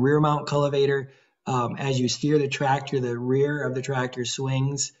 When you have a rear mount cultivator, as you steer the tractor, the rear of the tractor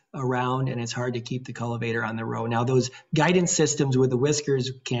swings around and it's hard to keep the cultivator on the row. Now those guidance systems with the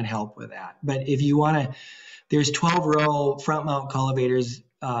whiskers can't help with that. But if you want to, there's 12 row front mount cultivators.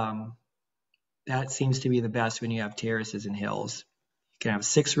 That seems to be the best when you have terraces and hills. You can have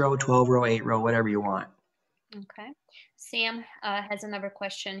 6 row, 12 row, 8 row, whatever you want. Okay. Sam has another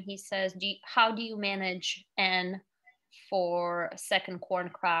question. He says, how do you manage N for a second corn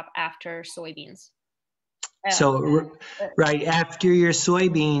crop after soybeans? So right after your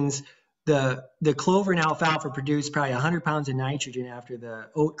soybeans, the clover and alfalfa produce probably 100 pounds of nitrogen after the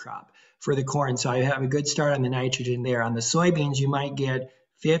oat crop for the corn. So I have a good start on the nitrogen there. On the soybeans, you might get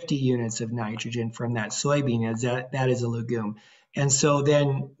 50 units of nitrogen from that soybean, as that is a legume. And so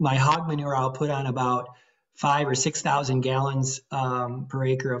then my hog manure, I'll put on about 5,000 or 6,000 gallons per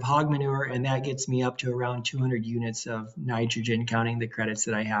acre of hog manure, and that gets me up to around 200 units of nitrogen, counting the credits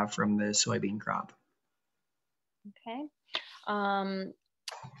that I have from the soybean crop. Okay.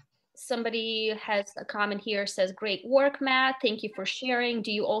 Somebody has a comment here, says, great work, Matt. Thank you for sharing.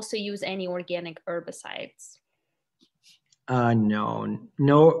 Do you also use any organic herbicides?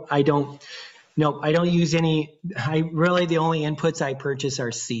 No, I don't. No, I don't use any. The only inputs I purchase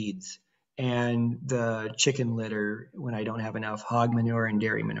are seeds and the chicken litter when I don't have enough hog manure and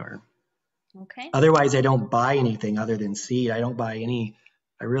dairy manure. Okay. Otherwise, I don't buy anything other than seed. I don't buy any.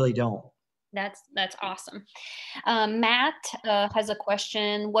 I really don't. That's awesome. Matt has a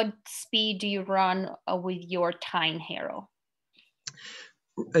question. What speed do you run with your tine harrow?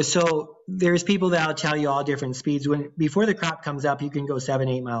 So there's people that'll tell you all different speeds. Before the crop comes up, you can go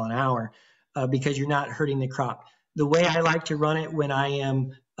 7-8 miles an hour because you're not hurting the crop. The way I like to run it when I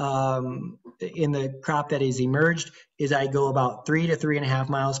am in the crop that is emerged is I go about 3 to 3.5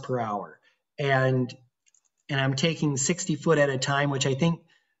 miles per hour, and I'm taking 60 foot at a time, which I think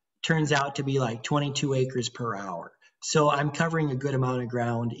turns out to be like 22 acres per hour. So I'm covering a good amount of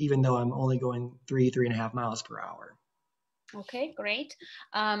ground, even though I'm only going 3.5 miles per hour. Okay, great.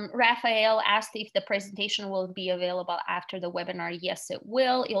 Raphael asked if the presentation will be available after the webinar. Yes, it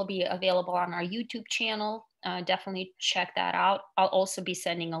will. It'll be available on our YouTube channel. Definitely check that out. I'll also be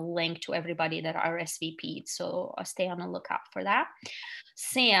sending a link to everybody that RSVP'd, so I'll stay on the lookout for that.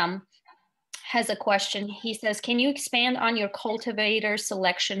 Sam has a question. He says, can you expand on your cultivator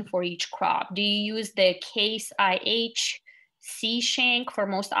selection for each crop? Do you use the Case IH C shank for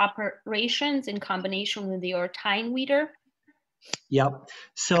most operations in combination with your tine weeder? Yep.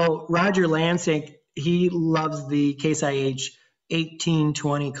 So Roger Lansing, he loves the Case IH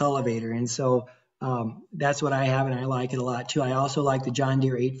 1820 cultivator. And so that's what I have, and I like it a lot too. I also like the John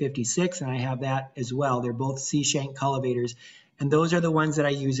Deere 856, and I have that as well. They're both C-shank cultivators, and those are the ones that I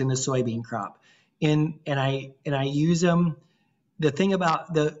use in the soybean crop. And I use them. The thing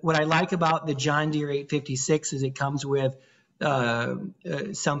about what I like about the John Deere 856 is it comes with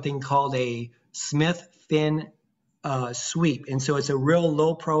something called a Smith Finn sweep, and so it's a real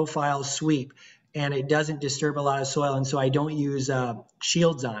low profile sweep, and it doesn't disturb a lot of soil, and so I don't use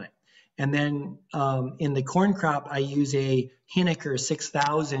shields on it. And then in the corn crop, I use a Hinneker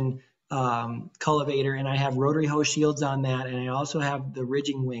 6000 cultivator, and I have rotary hose shields on that, and I also have the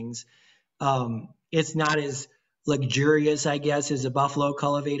ridging wings. It's not as luxurious, I guess, as a Buffalo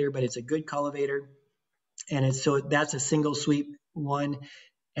cultivator, but it's a good cultivator. And so that's a single sweep one.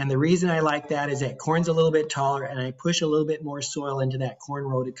 And the reason I like that is that corn's a little bit taller, and I push a little bit more soil into that corn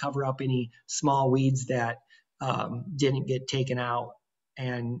row to cover up any small weeds that didn't get taken out.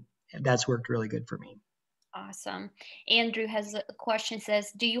 And that's worked really good for me. Awesome. Andrew has a question,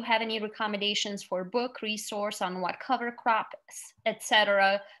 says, do you have any recommendations for book resource on what cover crops,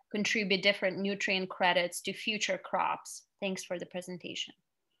 etc., contribute different nutrient credits to future crops? Thanks for the presentation.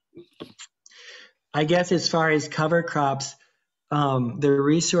 I guess as far as cover crops, the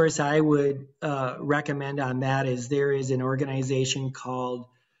resource I would recommend on that is there is an organization called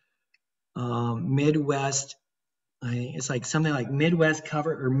Midwest, it's like something like Midwest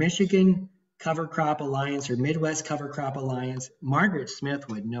Cover or Michigan Cover Crop Alliance or Midwest Cover Crop Alliance. Margaret Smith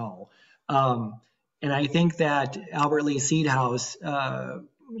would know. And I think that Albert Lee Seed House,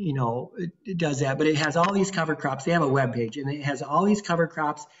 it does that, but it has all these cover crops. They have a webpage, and it has all these cover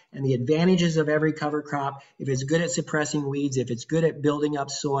crops and the advantages of every cover crop. If it's good at suppressing weeds, if it's good at building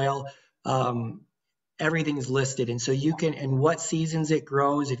up soil, everything's listed. And so you can, and what seasons it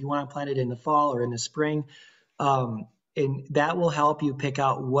grows, if you want to plant it in the fall or in the spring, and that will help you pick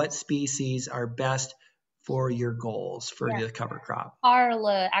out what species are best for your goals for the cover crop. Carl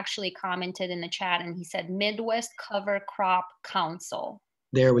actually commented in the chat, and he said Midwest Cover Crop Council.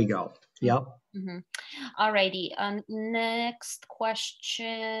 There we go. Yep. Mm-hmm. All righty. Next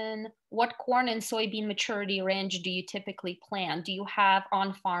question. What corn and soybean maturity range do you typically plant? Do you have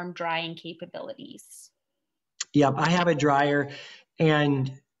on-farm drying capabilities? Yep, I have a dryer, and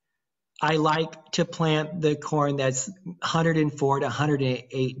I like to plant the corn that's 104 to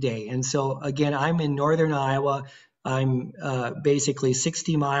 108 day. And so again, I'm in northern Iowa. I'm basically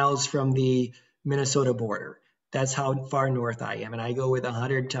 60 miles from the Minnesota border. That's how far north I am. And I go with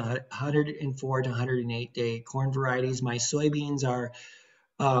 100 to 104 to 108 day corn varieties. My soybeans are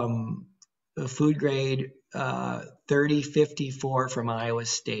food grade 3054 from Iowa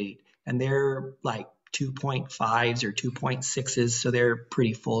State. And they're like 2.5s or 2.6s, so they're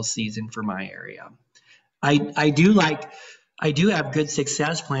pretty full season for my area. I do have good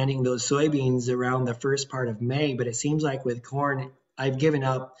success planting those soybeans around the first part of May, but it seems like with corn, I've given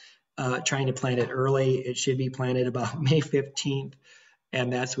up trying to plant it early. It should be planted about May 15th,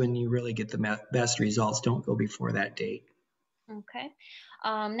 and that's when you really get the best results. Don't go before that date. Okay.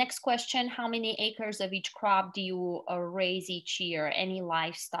 Next question, how many acres of each crop do you raise each year? Any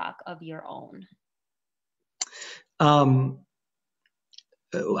livestock of your own? I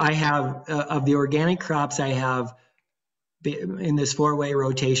have, of the organic crops, I have in this 4-way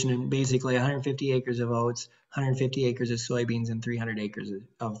rotation, and basically 150 acres of oats, 150 acres of soybeans, and 300 acres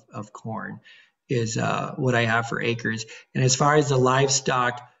of corn is what I have for acres. And as far as the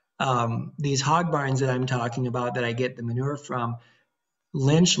livestock, these hog barns that I'm talking about that I get the manure from,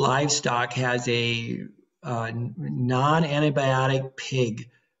 Lynch Livestock has a non-antibiotic pig,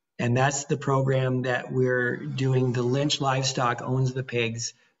 and that's the program that we're doing. The Lynch Livestock owns the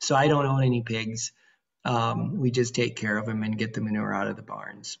pigs, so I don't own any pigs. We just take care of them and get the manure out of the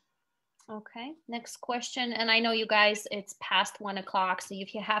barns. Okay, next question. And I know you guys, it's past 1 o'clock, so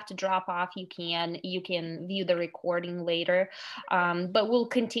if you have to drop off, you can view the recording later. But we'll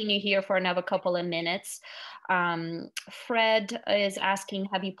continue here for another couple of minutes. Fred is asking,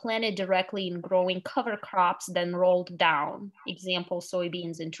 have you planted directly in growing cover crops, then rolled down? Example,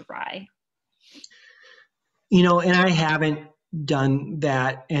 soybeans into rye. And I haven't done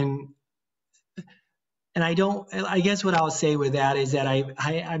that. And I guess what I'll say with that is that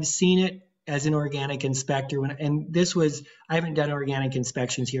I've seen it as an organic inspector I haven't done organic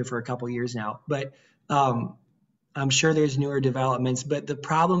inspections here for a couple of years now, but I'm sure there's newer developments. But the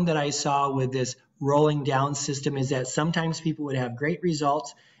problem that I saw with this rolling down system is that sometimes people would have great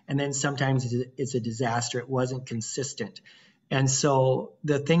results, and then sometimes it's a disaster. It wasn't consistent. And so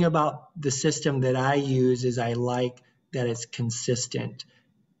the thing about the system that I use is I like that it's consistent.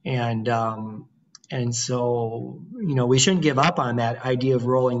 And so, we shouldn't give up on that idea of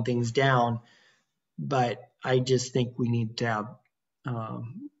rolling things down, but I just think we need to have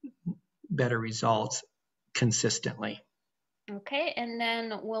better results consistently. Okay, and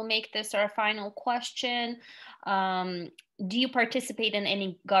then we'll make this our final question. Do you participate in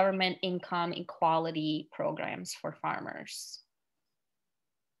any government income equality programs for farmers?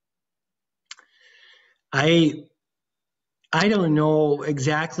 I don't know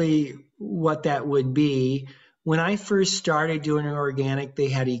exactly what that would be. When I first started doing organic, they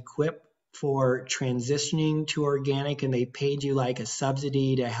had equip for transitioning to organic, and they paid you like a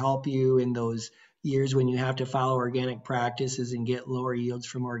subsidy to help you in those years when you have to follow organic practices and get lower yields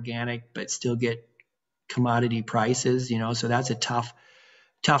from organic, but still get commodity prices, so that's a tough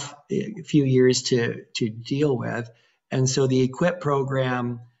few years to deal with. And so the equip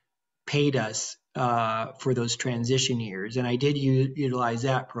program paid us for those transition years, and I did utilize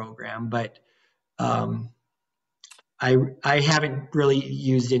that program, but I haven't really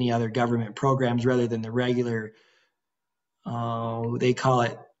used any other government programs rather than the regular, they call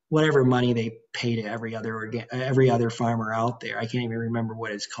it whatever money they pay to every other farmer out there. I can't even remember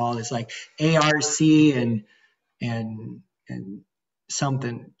what it's called. It's like ARC and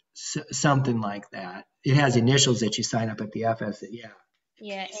something like that. It has initials that you sign up at the FS.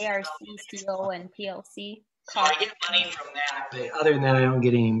 Yeah, ARC, CO, and PLC. So I get money from that, but other than that, I don't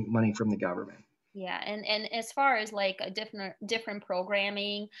get any money from the government. Yeah, and as far as like a different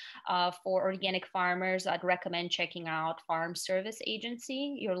programming for organic farmers, I'd recommend checking out Farm Service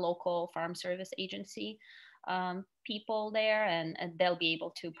Agency, your local Farm Service Agency people there, and they'll be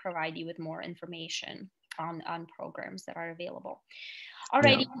able to provide you with more information on programs that are available. All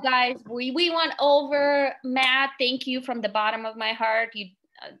right, you guys, we went over. Matt, thank you from the bottom of my heart. You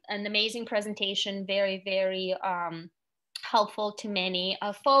an amazing presentation, very, very helpful to many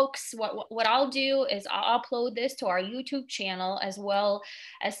folks. What I'll do is I'll upload this to our YouTube channel, as well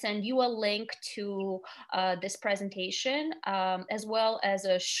as send you a link to this presentation, as well as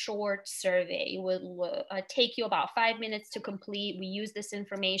a short survey. It will take you about 5 minutes to complete. We use this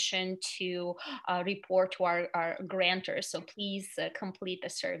information to report to our grantors, so please complete the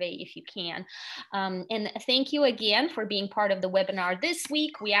survey if you can. And thank you again for being part of the webinar this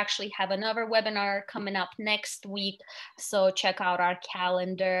week. We actually have another webinar coming up next week, so check out our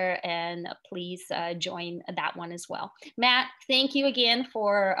calendar and please join that one as well. Matt, thank you again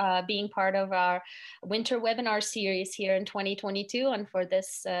for being part of our winter webinar series here in 2022 and for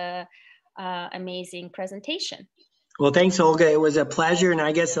this amazing presentation. Well, thanks, Olga. It was a pleasure. And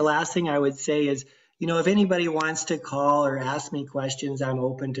I guess the last thing I would say is, if anybody wants to call or ask me questions, I'm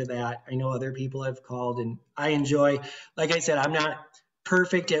open to that. I know other people have called, and I enjoy, like I said, I'm not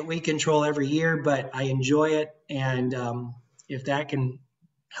perfect at weed control every year, but I enjoy it. And if that can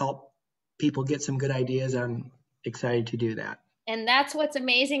help people get some good ideas, I'm excited to do that. And that's what's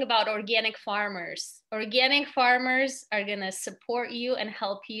amazing about organic farmers. Organic farmers are going to support you and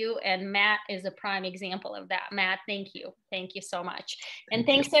help you. And Matt is a prime example of that. Matt, thank you. Thank you so much. And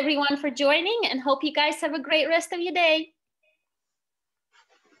thanks everyone for joining, and hope you guys have a great rest of your day.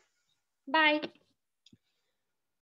 Bye.